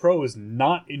Switch Pro is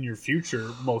not in your future,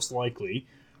 most likely,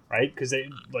 right? Because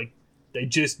they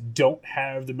just don't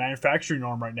have the manufacturing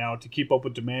arm right now to keep up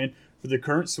with demand for the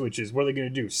current Switches. What are they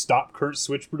going to do? Stop current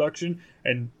Switch production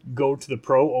and go to the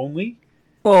Pro only?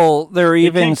 Well, they're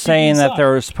even saying that inside.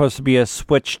 there was supposed to be a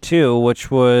Switch 2,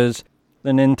 which was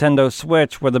the Nintendo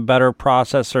Switch with a better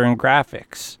processor and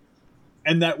graphics.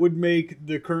 And that would make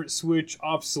the current Switch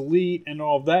obsolete and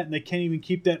all of that, and they can't even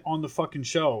keep that on the fucking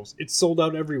shelves. It's sold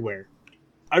out everywhere.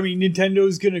 I mean,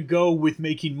 Nintendo's going to go with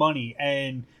making money,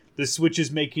 and the Switch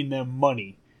is making them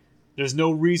money. There's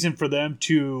no reason for them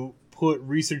to put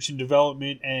research and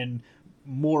development and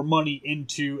more money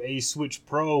into a Switch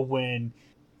Pro when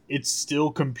it's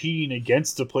still competing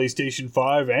against the PlayStation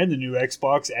 5 and the new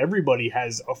Xbox. Everybody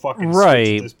has a fucking Switch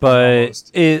at this point, but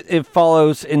almost. it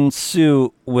follows in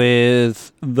suit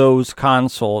with those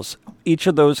consoles. Each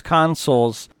of those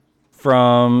consoles,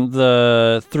 from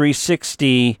the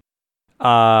 360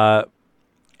 and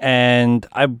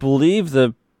I believe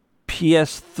the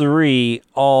PS3,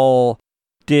 all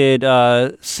did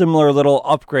similar little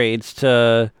upgrades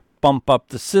to bump up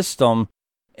the system,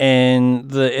 and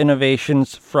the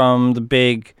innovations from the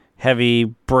big heavy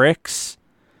bricks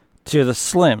to the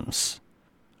slims.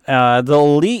 The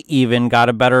Elite even got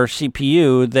a better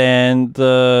CPU than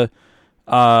the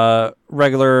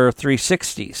regular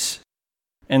 360s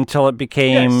until it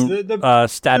became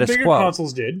status the bigger quo.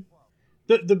 Consoles did.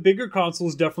 The bigger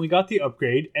consoles definitely got the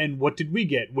upgrade, and what did we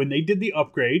get? When they did the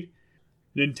upgrade,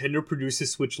 Nintendo produced a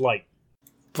Switch Lite.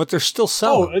 But they're still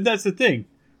selling. Oh, that's the thing.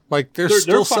 Like, they're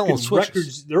still selling fucking Switches.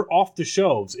 records. They're off the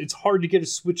shelves. It's hard to get a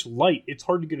Switch Lite. It's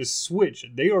hard to get a Switch.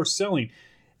 They are selling.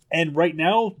 And right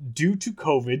now, due to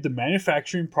COVID, the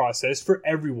manufacturing process for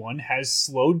everyone has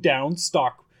slowed down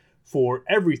stock for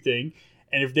everything.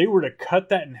 And if they were to cut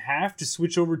that in half to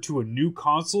switch over to a new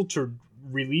console to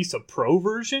release a Pro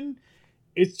version,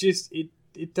 it's just,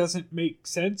 it doesn't make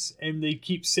sense. And they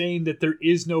keep saying that there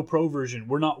is no Pro version.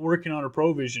 We're not working on a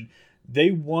Pro version.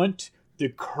 They want the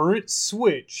current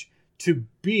Switch to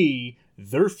be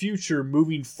their future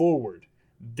moving forward.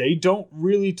 They don't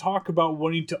really talk about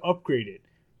wanting to upgrade it.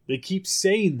 They keep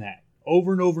saying that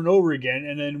over and over and over again,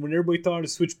 and then when everybody thought a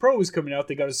Switch Pro was coming out,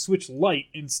 they got a Switch Lite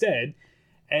instead,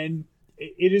 and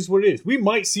it is what it is. We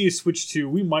might see a Switch 2,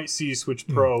 we might see a Switch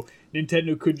Pro.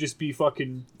 Nintendo could just be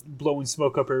fucking blowing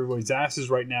smoke up everybody's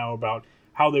asses right now about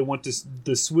how they want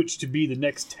the Switch to be the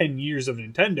next 10 years of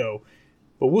Nintendo,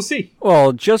 but we'll see.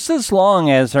 Well, just as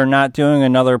long as they're not doing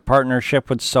another partnership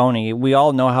with Sony. We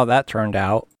all know how that turned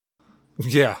out.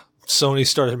 Yeah, Sony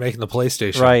started making the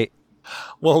PlayStation. Right.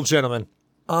 Well, gentlemen,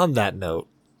 on that note,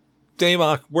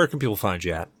 Damok, where can people find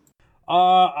you at?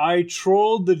 I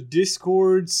trolled the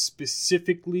Discord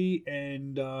specifically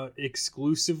and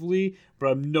exclusively, but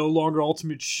I'm no longer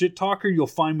Ultimate Shit Talker. You'll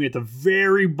find me at the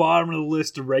very bottom of the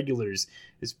list of regulars.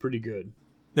 It's pretty good.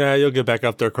 Yeah, you'll get back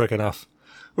up there quick enough.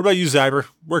 What about you, Zyber?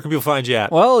 Where can people find you at?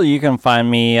 Well, you can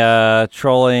find me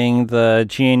trolling the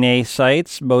G.N.A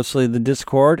sites, mostly the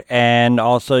Discord, and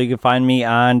also you can find me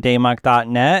on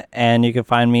daymok.net, and you can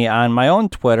find me on my own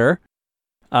Twitter,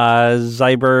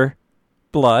 Zyberblood.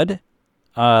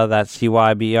 That's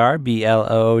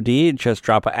CYBRBLOOD. Just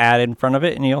drop an ad in front of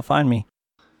it, and you'll find me.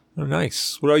 Oh,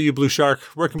 nice. What about you, Blue Shark?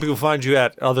 Where can people find you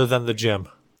at other than the gym?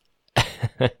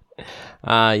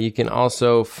 You can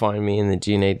also find me in the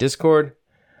G.N.A Discord.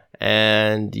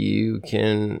 And you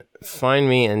can find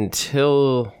me you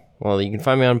can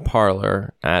find me on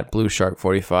Parler at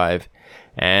BlueShark45.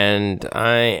 And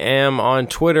I am on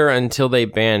Twitter until they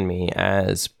ban me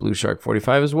as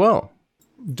BlueShark45 as well.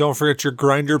 Don't forget your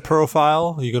Grindr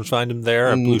profile. You can find him there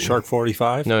at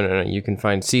BlueShark45. No. You can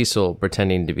find Cecil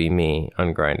pretending to be me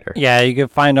on Grindr. Yeah, you can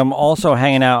find him also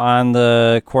hanging out on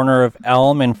the corner of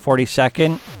Elm and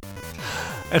 42nd.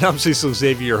 And I'm Cecil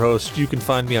Xavier, your host. You can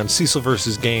find me on Cecil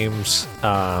vs. Games,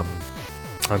 on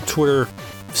Twitter,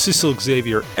 Cecil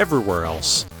Xavier everywhere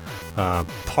else,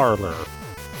 Parler,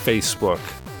 Facebook,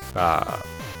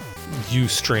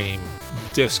 Ustream,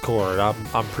 Discord.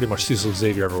 I'm pretty much Cecil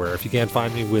Xavier everywhere. If you can't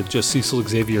find me with just Cecil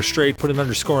Xavier straight, put an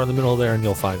underscore in the middle there and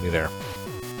you'll find me there.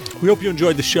 We hope you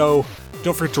enjoyed the show.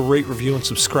 Don't forget to rate, review, and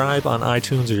subscribe on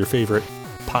iTunes or your favorite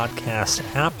podcast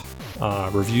app.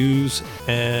 Reviews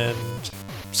and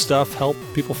stuff help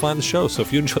people find the show. So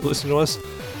if you enjoy listening to us,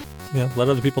 let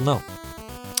other people know.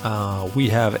 We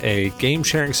have a game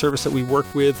sharing service that we work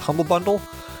with, Humble Bundle,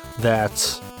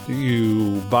 that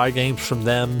you buy games from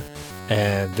them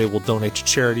and they will donate to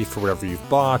charity for whatever you've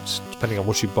bought, depending on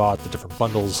what you bought, the different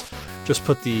bundles. Just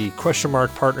put the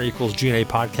partner equals G.N.A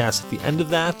podcast at the end of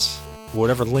that,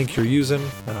 whatever link you're using.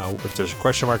 If there's a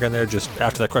question mark on there, just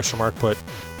after that question mark, put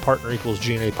partner equals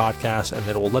G.N.A podcast, and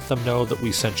then it will let them know that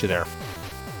we sent you there.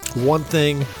 One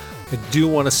thing I do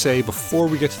want to say before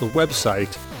we get to the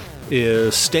website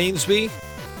is Stainsby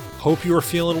hope you are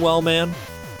feeling well, man.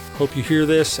 Hope you hear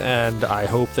this, and I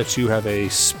hope that you have a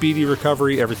speedy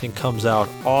recovery. Everything comes out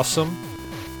awesome.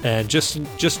 And just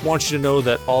want you to know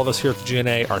that all of us here at the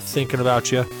G.N.A. are thinking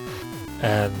about you.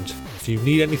 And if you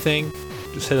need anything,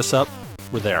 just hit us up.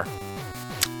 We're there.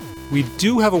 We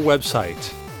do have a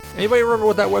website. Anybody remember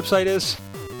what that website is?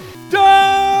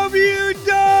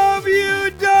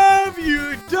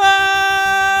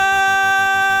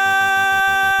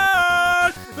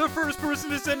 The first person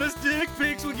to send us dick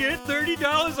pics will get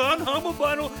 $30 on Humble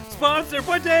Bundle, sponsored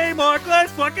by Daymark.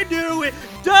 Let's fucking do it.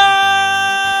 .com.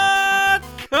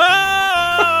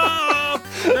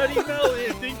 That email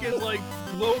I think is like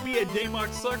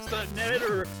blowme@daymarksucks.net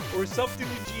or something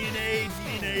with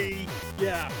G.N.A.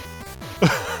 Yeah.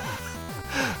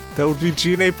 That would be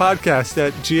G.N.A. podcast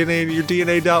at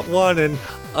GNA.one, and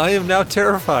I am now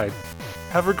terrified.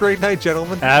 Have a great night,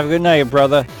 gentlemen. Have a good night,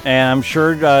 brother. And I'm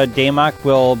sure Daymark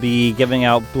will be giving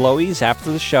out blowies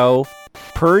after the show.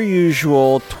 Per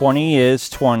usual, 20 is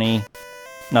 20.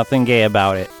 Nothing gay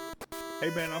about it. Hey,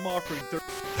 man, I'm offering 30.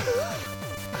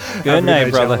 Good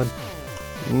night, brother.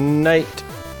 Night.